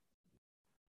stories in there.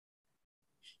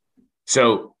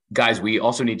 So, guys, we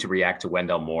also need to react to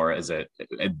Wendell Moore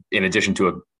in addition to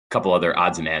a couple other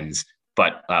odds and ends.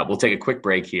 But we'll take a quick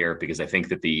break here because I think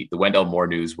that the Wendell Moore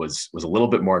news was a little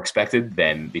bit more expected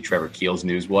than the Trevor Keels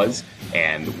news was.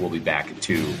 And we'll be back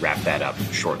to wrap that up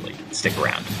shortly. Stick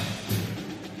around.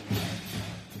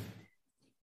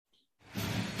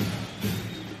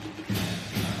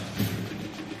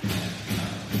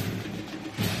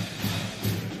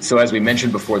 So as we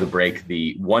mentioned before the break,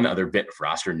 the one other bit of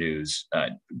roster news,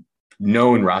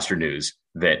 known roster news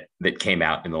that came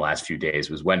out in the last few days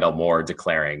was Wendell Moore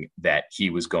declaring that he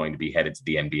was going to be headed to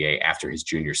the NBA after his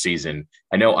junior season.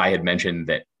 I know I had mentioned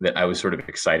that I was sort of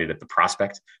excited at the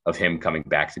prospect of him coming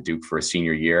back to Duke for a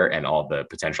senior year and all the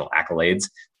potential accolades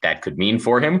that could mean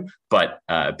for him, but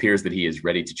appears that he is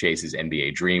ready to chase his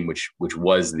NBA dream, which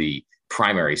was the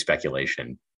primary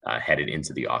speculation headed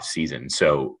into the offseason.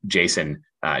 So Jason,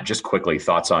 just quickly,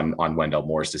 thoughts on Wendell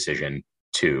Moore's decision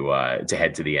to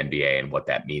head to the NBA and what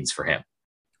that means for him.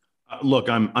 Look,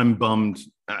 I'm bummed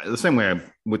the same way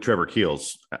with Trevor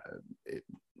Keels.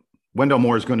 Wendell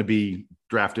Moore is going to be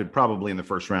drafted probably in the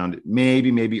first round,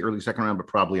 maybe early second round, but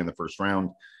probably in the first round.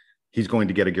 He's going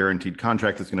to get a guaranteed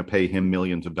contract that's going to pay him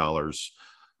millions of dollars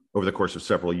over the course of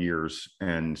several years.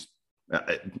 And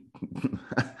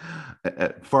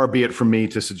far be it from me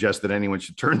to suggest that anyone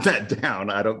should turn that down.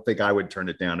 I don't think I would turn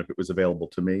it down if it was available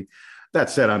to me. That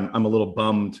said, I'm a little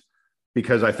bummed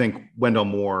because I think Wendell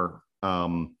Moore,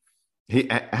 he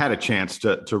had a chance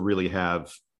to really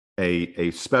have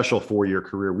a special 4-year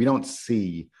career. We don't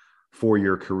see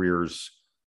 4-year careers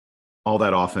all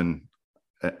that often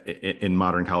in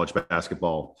modern college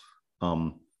basketball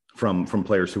from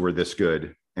players who are this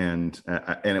good. And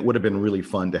it would have been really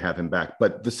fun to have him back.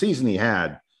 But the season he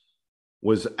had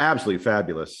was absolutely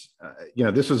fabulous.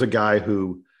 This was a guy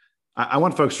who I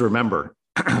want folks to remember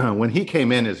when he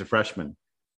came in as a freshman,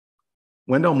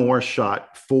 Wendell Moore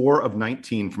shot 4 of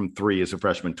 19 from 3 as a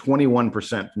freshman,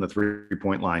 21% from the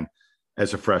 3-point line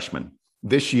as a freshman.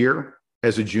 This year,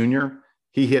 as a junior,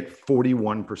 he hit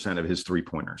 41% of his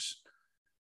 3-pointers.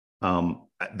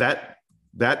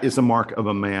 That is a mark of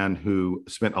a man who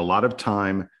spent a lot of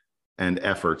time and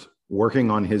effort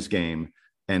working on his game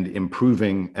and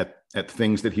improving at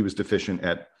things that he was deficient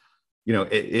at.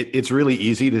 It's really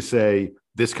easy to say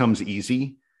this comes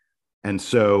easy, and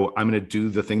so I'm going to do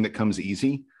the thing that comes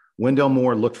easy. Wendell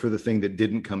Moore looked for the thing that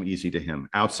didn't come easy to him,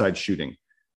 outside shooting,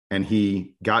 and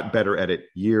he got better at it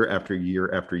year after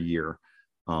year after year.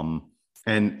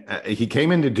 And he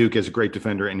came into Duke as a great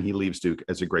defender, and he leaves Duke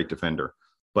as a great defender.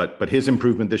 But his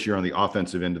improvement this year on the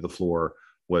offensive end of the floor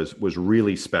was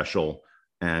really special,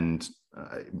 and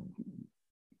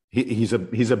he's a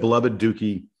beloved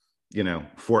Dookie,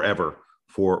 forever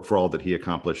for all that he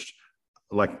accomplished.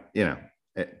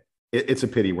 It's a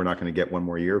pity we're not going to get one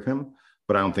more year of him,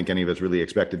 but I don't think any of us really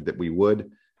expected that we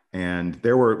would. And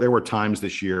there were times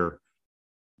this year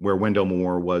where Wendell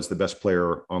Moore was the best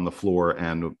player on the floor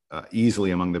and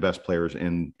easily among the best players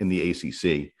in the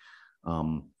ACC.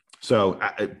 So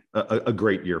a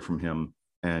great year from him,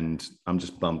 and I'm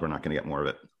just bummed we're not going to get more of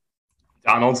it.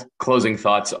 Donald, closing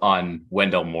thoughts on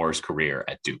Wendell Moore's career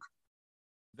at Duke.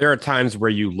 There are times where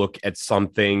you look at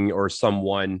something or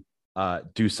someone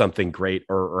do something great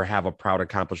or have a proud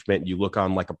accomplishment. You look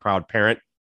on like a proud parent.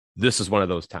 This is one of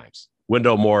those times.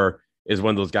 Wendell Moore is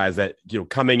one of those guys that,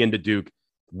 coming into Duke,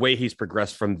 way he's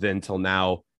progressed from then till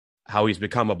now, how he's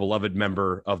become a beloved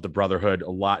member of the Brotherhood.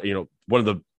 A lot, one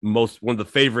of the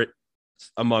favorite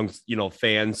amongst,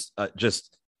 fans.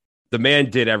 Just the man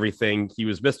did everything. He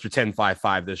was Mr.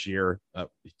 10-5-5 this year,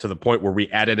 to the point where we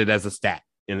added it as a stat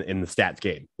in the stats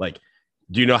game. Like,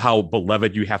 do you know how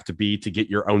beloved you have to be to get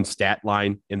your own stat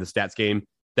line in the stats game?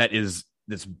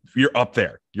 You're up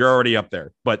there. You're already up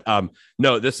there. But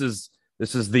no, this is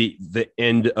the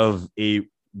end of a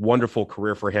wonderful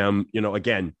career for him.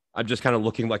 Again, I'm just kind of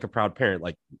looking like a proud parent.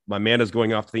 Like, my man is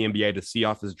going off to the NBA to see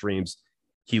off his dreams.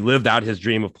 He lived out his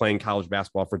dream of playing college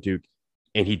basketball for Duke,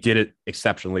 and he did it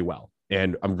exceptionally well.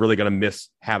 And I'm really going to miss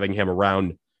having him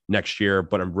around next year,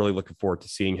 but I'm really looking forward to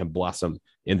seeing him blossom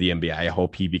in the NBA. I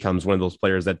hope he becomes one of those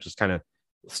players that just kind of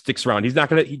sticks around. He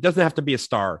doesn't have to be a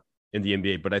star in the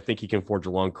NBA, but I think he can forge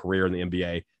a long career in the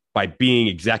NBA by being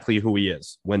exactly who he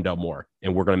is, Wendell Moore.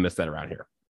 And we're going to miss that around here.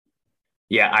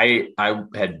 Yeah, I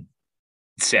had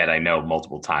said, I know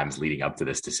multiple times leading up to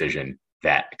this decision,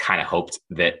 that kind of hoped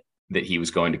that he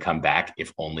was going to come back,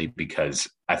 if only because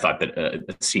I thought that a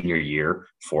senior year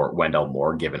for Wendell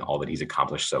Moore, given all that he's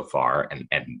accomplished so far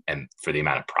and for the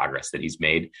amount of progress that he's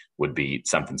made, would be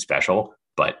something special.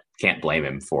 But can't blame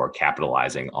him for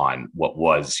capitalizing on what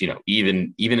was,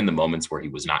 even in the moments where he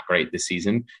was not great this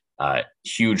season,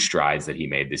 huge strides that he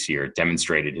made this year,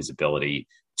 demonstrated his ability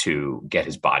to get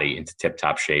his body into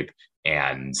tip-top shape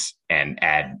and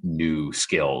add new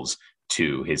skills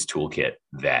to his toolkit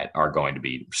that are going to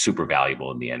be super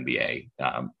valuable in the NBA.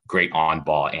 Great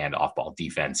on-ball and off-ball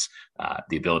defense,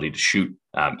 the ability to shoot,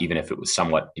 even if it was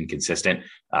somewhat inconsistent,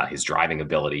 his driving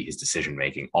ability, his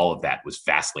decision-making, all of that was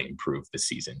vastly improved this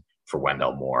season for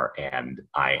Wendell Moore. And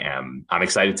I'm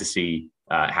excited to see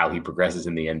how he progresses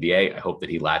in the NBA. I hope that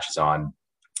he latches on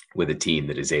with a team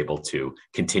that is able to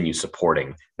continue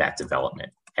supporting that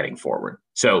development heading forward.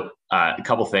 So a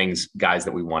couple things, guys,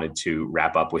 that we wanted to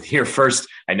wrap up with here. First,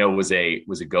 I know was a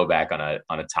go back on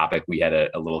a topic. We had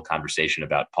a little conversation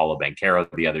about Paolo Banchero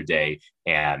the other day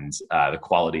and the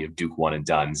quality of Duke one and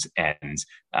dones. And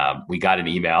we got an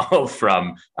email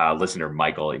from listener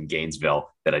Michael in Gainesville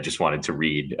that I just wanted to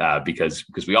read because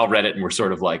we all read it and we're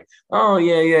sort of like, oh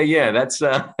yeah. That's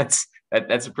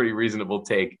a pretty reasonable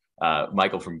take.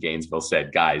 Michael from Gainesville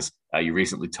said, guys, you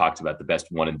recently talked about the best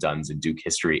one and dones in Duke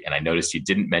history, and I noticed you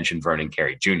didn't mention Vernon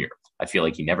Carey Jr. I feel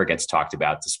like he never gets talked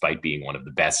about despite being one of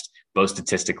the best, both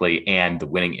statistically and the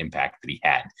winning impact that he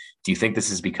had. Do you think this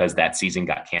is because that season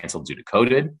got canceled due to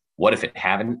COVID? What if it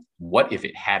hadn't?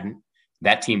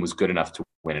 That team was good enough to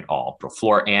win it all.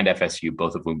 Florida and FSU,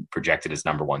 both of whom projected as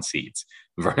number one seeds.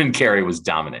 Vernon Carey was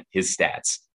dominant. His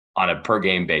stats on a per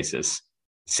game basis,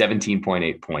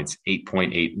 17.8 points,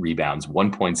 8.8 rebounds,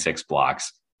 1.6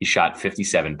 blocks. He shot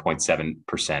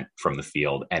 57.7% from the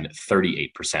field and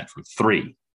 38% from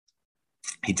three.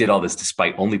 He did all this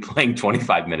despite only playing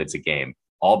 25 minutes a game,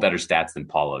 all better stats than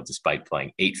Paulo, despite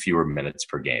playing 8 fewer minutes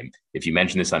per game. If you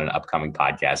mention this on an upcoming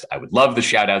podcast, I would love the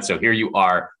shout out. So here you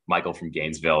are, Michael from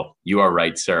Gainesville. You are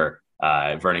right, sir.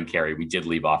 Vernon Carey, we did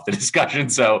leave off the discussion.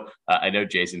 So I know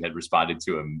Jason had responded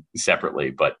to him separately,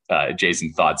 but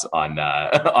Jason, thoughts on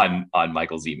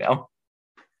Michael's email?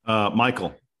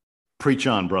 Michael, preach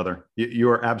on, brother. You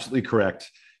are absolutely correct.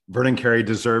 Vernon Carey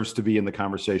deserves to be in the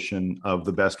conversation of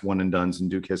the best one and dones in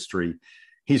Duke history.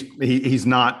 He's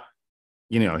not,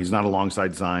 he's not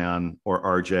alongside Zion or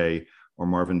RJ or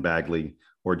Marvin Bagley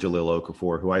or Jahlil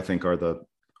Okafor, who I think are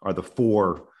the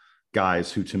four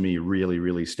guys who to me really,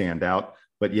 really stand out.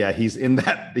 But yeah, he's in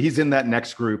that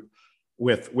next group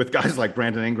with guys like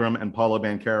Brandon Ingram and Paolo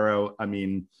Banchero. I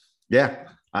mean, yeah.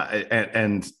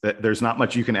 And there's not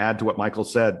much you can add to what Michael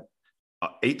said.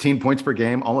 18 points per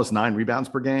game, almost 9 rebounds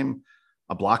per game,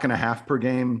 a block and a half per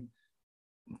game,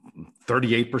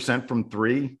 38% from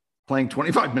three, playing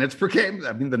 25 minutes per game.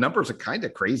 I mean, the numbers are kind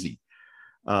of crazy.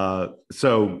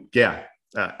 So yeah.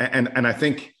 And I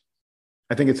think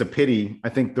it's a pity. I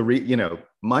think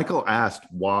Michael asked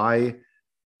why,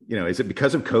 is it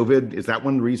because of COVID? Is that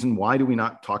one reason? Why do we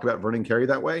not talk about Vernon Carey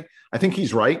that way? I think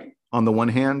he's right on the one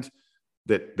hand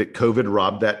that COVID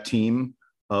robbed that team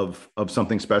of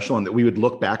something special and that we would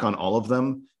look back on all of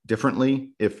them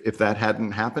differently if that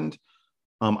hadn't happened.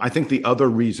 I think the other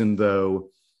reason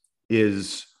though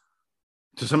is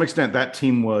to some extent that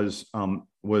team was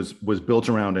built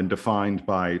around and defined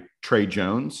by Tre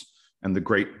Jones and the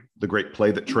great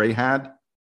play that Tre had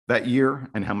that year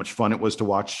and how much fun it was to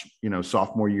watch,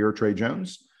 sophomore year Tre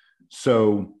Jones.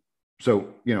 So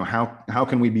how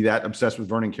can we be that obsessed with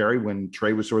Vernon Carey when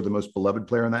Tre was sort of the most beloved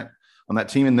player on that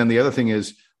team? And then the other thing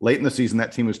is late in the season,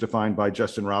 that team was defined by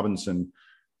Justin Robinson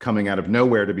coming out of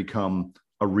nowhere to become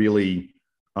a really,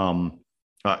 a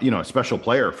special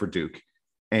player for Duke.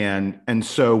 And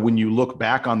so when you look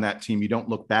back on that team, you don't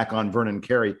look back on Vernon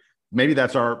Carey. Maybe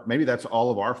that's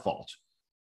all of our fault,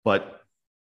 but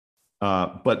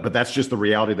that's just the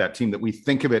reality of that team, that we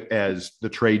think of it as the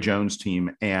Tre Jones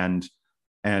team and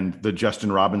the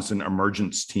Justin Robinson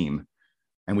emergence team.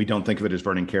 And we don't think of it as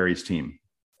Vernon Carey's team.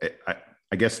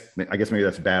 I guess maybe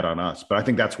that's bad on us, but I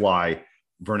think that's why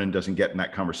Vernon doesn't get in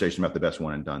that conversation about the best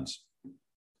one and dones.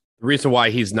 The reason why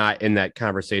he's not in that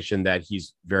conversation, that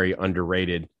he's very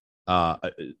underrated,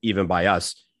 even by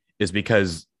us, is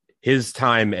because his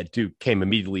time at Duke came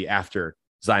immediately after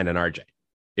Zion and RJ.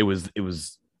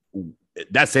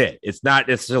 That's it. It's not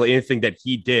necessarily anything that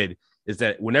he did. Is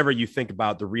that whenever you think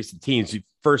about the recent teams, you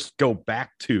first go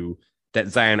back to that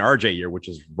Zion RJ year, which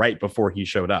is right before he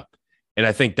showed up. And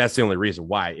I think that's the only reason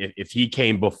why. If he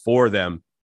came before them,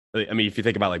 I mean, if you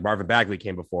think about like Marvin Bagley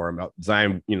came before him,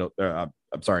 Zion,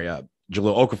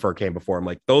 Jahlil Okafor came before him.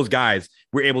 Like those guys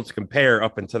were able to compare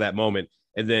up until that moment.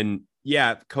 And then,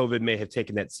 yeah, COVID may have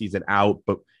taken that season out,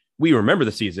 but we remember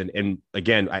the season. And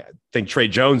again, I think Trey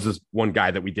Jones is one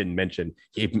guy that we didn't mention.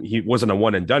 He wasn't a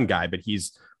one and done guy, but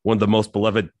he's one of the most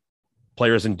beloved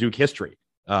players in Duke history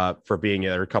for being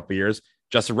there a couple of years.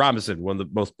 Justin Robinson, one of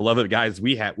the most beloved guys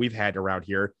we've had around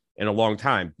here in a long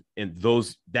time. And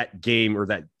that game or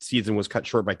that season was cut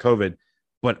short by COVID.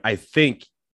 But I think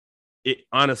it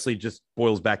honestly just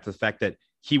boils back to the fact that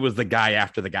he was the guy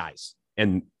after the guys,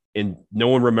 and no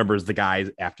one remembers the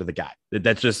guys after the guy.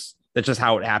 That's just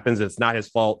how it happens. It's not his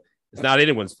fault. It's not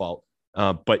anyone's fault.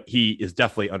 But he is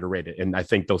definitely underrated, and I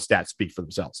think those stats speak for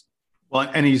themselves. Well,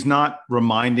 and he's not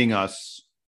reminding us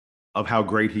of how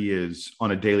great he is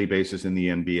on a daily basis in the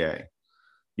NBA.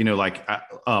 You know, like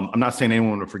I'm not saying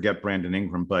anyone would forget Brandon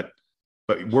Ingram, but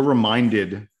we're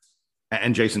reminded,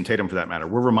 and Jason Tatum for that matter,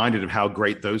 we're reminded of how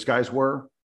great those guys were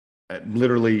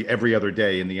literally every other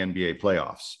day in the NBA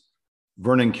playoffs.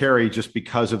 Vernon Carey, just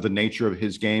because of the nature of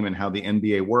his game and how the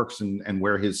NBA works and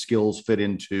where his skills fit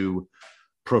into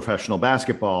professional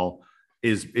basketball,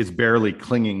 is barely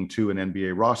clinging to an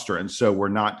NBA roster. And so we're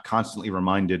not constantly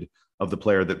reminded of the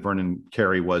player that Vernon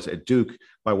Carey was at Duke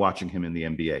by watching him in the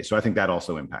NBA. So I think that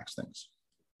also impacts things.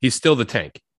 He's still the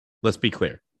tank. Let's be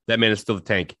clear. That man is still the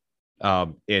tank.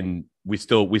 And we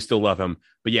still love him.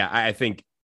 But yeah, I think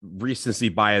recency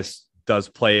bias does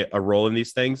play a role in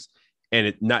these things. And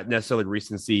it not necessarily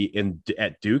recency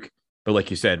at Duke, but like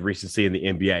you said, recency in the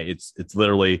NBA. It's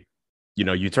literally,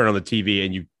 you turn on the TV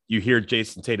and you hear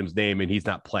Jason Tatum's name and he's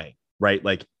not playing, right?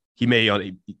 Like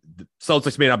the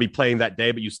Celtics may not be playing that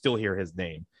day, but you still hear his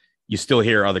name. You still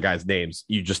hear other guys' names.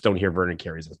 You just don't hear Vernon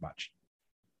Carey's as much.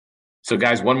 So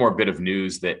guys, one more bit of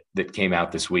news that came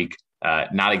out this week.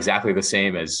 Not exactly the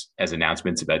same as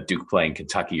announcements about Duke playing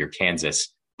Kentucky or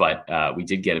Kansas, but we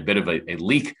did get a bit of a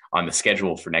leak on the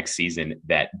schedule for next season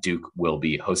that Duke will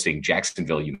be hosting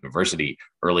Jacksonville University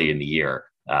early in the year,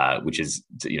 which is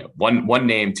one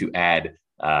name to add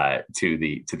to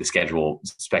the schedule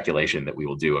speculation that we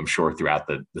will do, I'm sure, throughout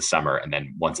the summer, and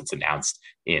then once it's announced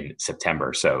in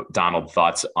September. So, Donald,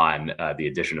 thoughts on the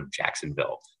addition of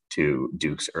Jacksonville to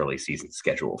Duke's early season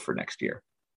schedule for next year?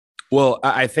 Well,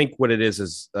 I think what it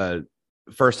is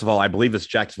first of all, I believe it's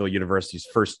Jacksonville University's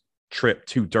first trip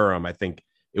to Durham. I think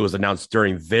it was announced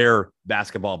during their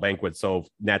basketball banquet, so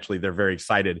naturally they're very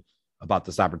excited about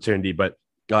this opportunity. But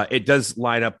it does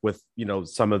line up with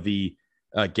some of the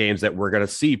games that we're going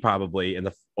to see probably in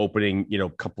the opening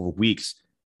couple of weeks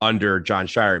under Jon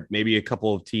Scheyer. Maybe a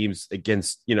couple of teams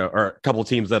against or a couple of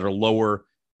teams that are lower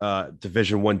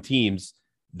Division I teams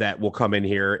that will come in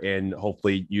here and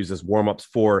hopefully use as warm-ups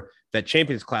for that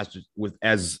Champions Class,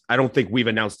 as I don't think we've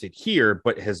announced it here,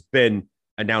 but has been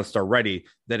announced already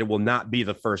that it will not be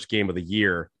the first game of the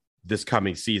year this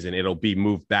coming season. It'll be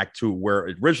moved back to where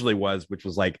it originally was, which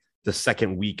was like the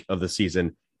second week of the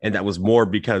season. And that was more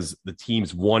because the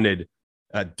teams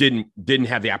didn't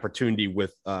have the opportunity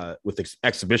with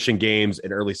exhibition games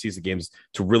and early season games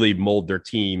to really mold their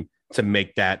team to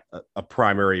make that a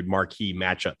primary marquee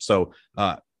matchup. So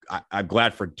I'm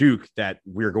glad for Duke that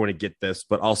we're going to get this,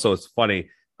 but also it's funny.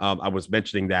 I was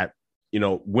mentioning that,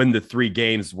 when the 3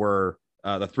 games were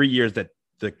the 3 years that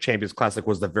the Champions Classic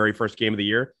was the very first game of the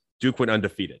year, Duke went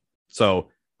undefeated. So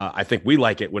I think we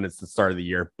like it when it's the start of the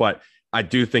year, but I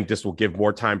do think this will give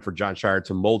more time for Jon Scheyer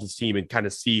to mold his team and kind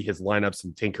of see his lineups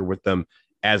and tinker with them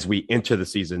as we enter the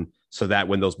season, so that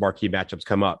when those marquee matchups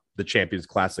come up, the Champions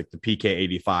Classic, the PK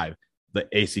 85, the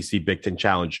ACC Big Ten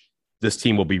Challenge, this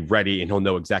team will be ready and he'll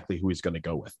know exactly who he's going to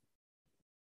go with.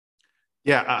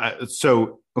 Yeah.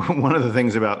 So one of the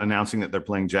things about announcing that they're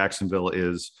playing Jacksonville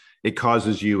is it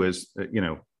causes you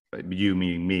you,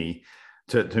 meaning me,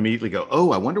 to immediately go,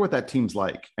 oh, I wonder what that team's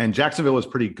like. And Jacksonville was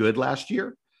pretty good last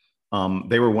year.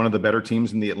 They were one of the better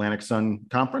teams in the Atlantic Sun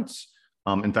Conference.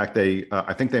 In fact,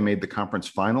 I think they made the conference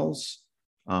finals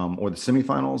or the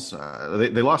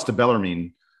semifinals. They lost to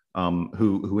Bellarmine,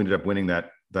 who ended up winning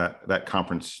that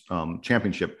conference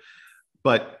championship.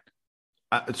 But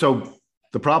so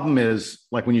the problem is,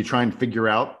 like, when you try and figure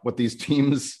out what these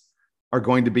teams are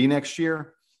going to be next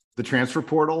year, the transfer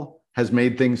portal has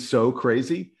made things so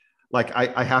crazy. Like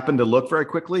I happened to look very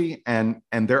quickly, and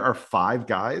there are 5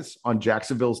 guys on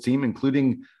Jacksonville's team,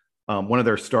 including one of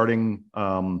their starting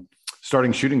guards,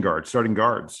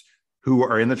 who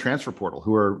are in the transfer portal,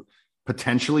 who are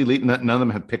potentially leaving. None of them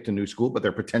have picked a new school, but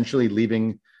they're potentially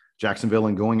leaving Jacksonville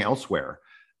and going elsewhere.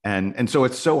 And so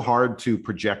it's so hard to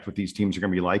project what these teams are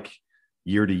going to be like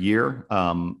year to year,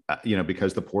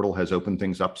 because the portal has opened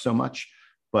things up so much.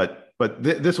 But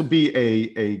this will be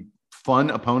a fun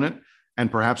opponent.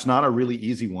 and perhaps not a really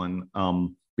easy one.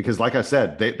 Because like I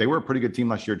said, they were a pretty good team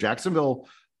last year. Jacksonville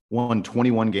won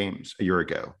 21 games a year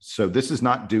ago. So this is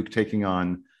not Duke taking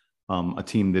on a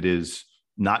team that is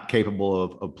not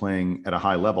capable of playing at a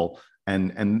high level.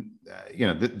 And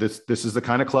this is the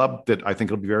kind of club that I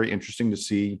think it'll be very interesting to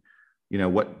see,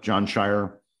 what Jon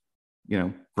Scheyer,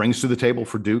 brings to the table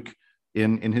for Duke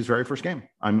in his very first game.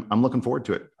 I'm looking forward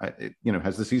to it.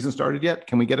 Has the season started yet?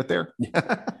 Can we get it there?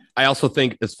 I also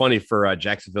think it's funny for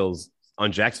Jacksonville's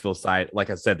side. Like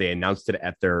I said, they announced it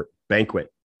at their banquet,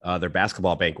 their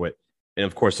basketball banquet. And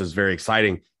of course, it's very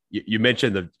exciting. You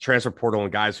mentioned the transfer portal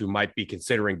and guys who might be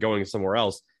considering going somewhere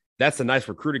else. That's a nice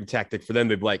recruiting tactic for them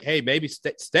to be like, hey, maybe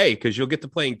stay because you'll get to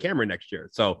play in Cameron next year.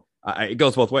 So it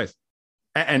goes both ways.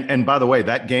 And by the way,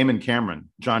 that game in Cameron,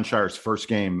 Jon Scheyer's first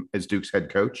game as Duke's head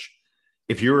coach,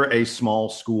 if you're a small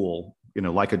school,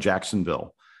 like a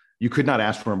Jacksonville, you could not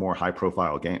ask for a more high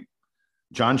profile game.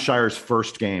 Jon Scheyer's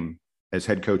first game as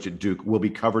head coach at Duke will be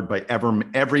covered by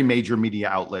every major media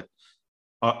outlet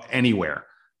anywhere.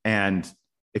 And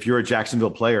if you're a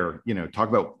Jacksonville player, talk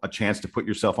about a chance to put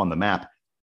yourself on the map.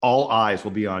 All eyes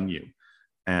will be on you.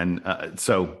 And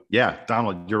so, yeah,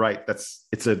 Donald, you're right.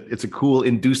 It's a cool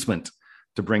inducement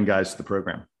to bring guys to the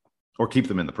program or keep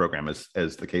them in the program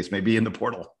as the case may be in the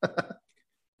portal.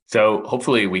 So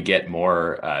hopefully we get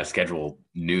more schedule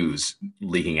news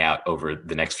leaking out over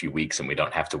the next few weeks, and we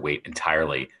don't have to wait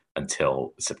entirely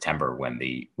until September when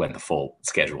the full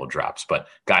schedule drops. But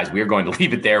guys, we are going to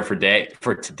leave it there for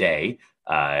today.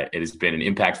 It has been an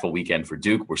impactful weekend for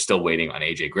Duke. We're still waiting on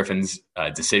AJ Griffin's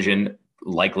decision,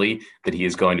 likely that he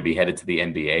is going to be headed to the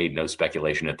NBA. No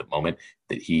speculation at the moment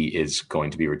that he is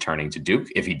going to be returning to Duke.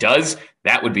 If he does,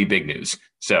 that would be big news.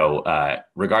 So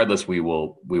regardless, we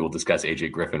will discuss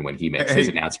AJ Griffin when he makes his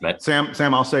announcement.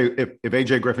 Sam, I'll say if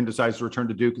AJ Griffin decides to return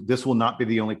to Duke, this will not be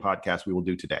the only podcast we will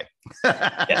do today.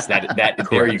 Yes, that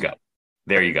there you go.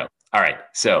 There you go. All right.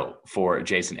 So for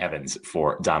Jason Evans,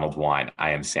 for Donald Wine,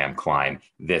 I am Sam Klein.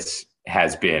 This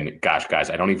has been, gosh,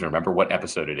 guys, I don't even remember what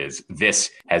episode it is.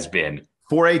 This has been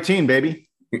 418, baby.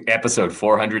 Episode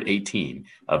 418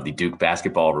 of the Duke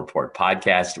Basketball Report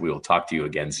podcast. We will talk to you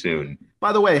again soon.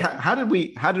 By the way, how did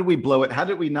we blow it? How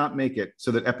did we not make it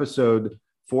so that episode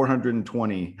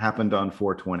 420 happened on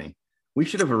 420? We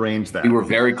should have arranged that. We were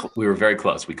very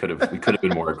close. We could have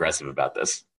been more aggressive about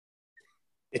this.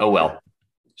 Oh well.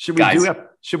 Should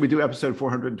we do episode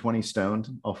 420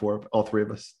 stoned? All three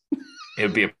of us. It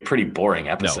would be a pretty boring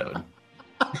episode.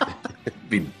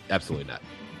 No. Absolutely not.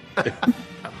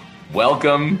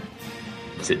 Welcome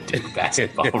to Duke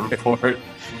Basketball Report.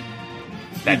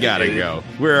 We gotta go.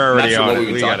 We're already on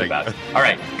it. We gotta go. All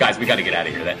right, guys, we got to get out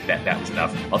of here. That was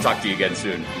enough. I'll talk to you again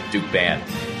soon. Duke Band,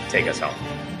 take us home.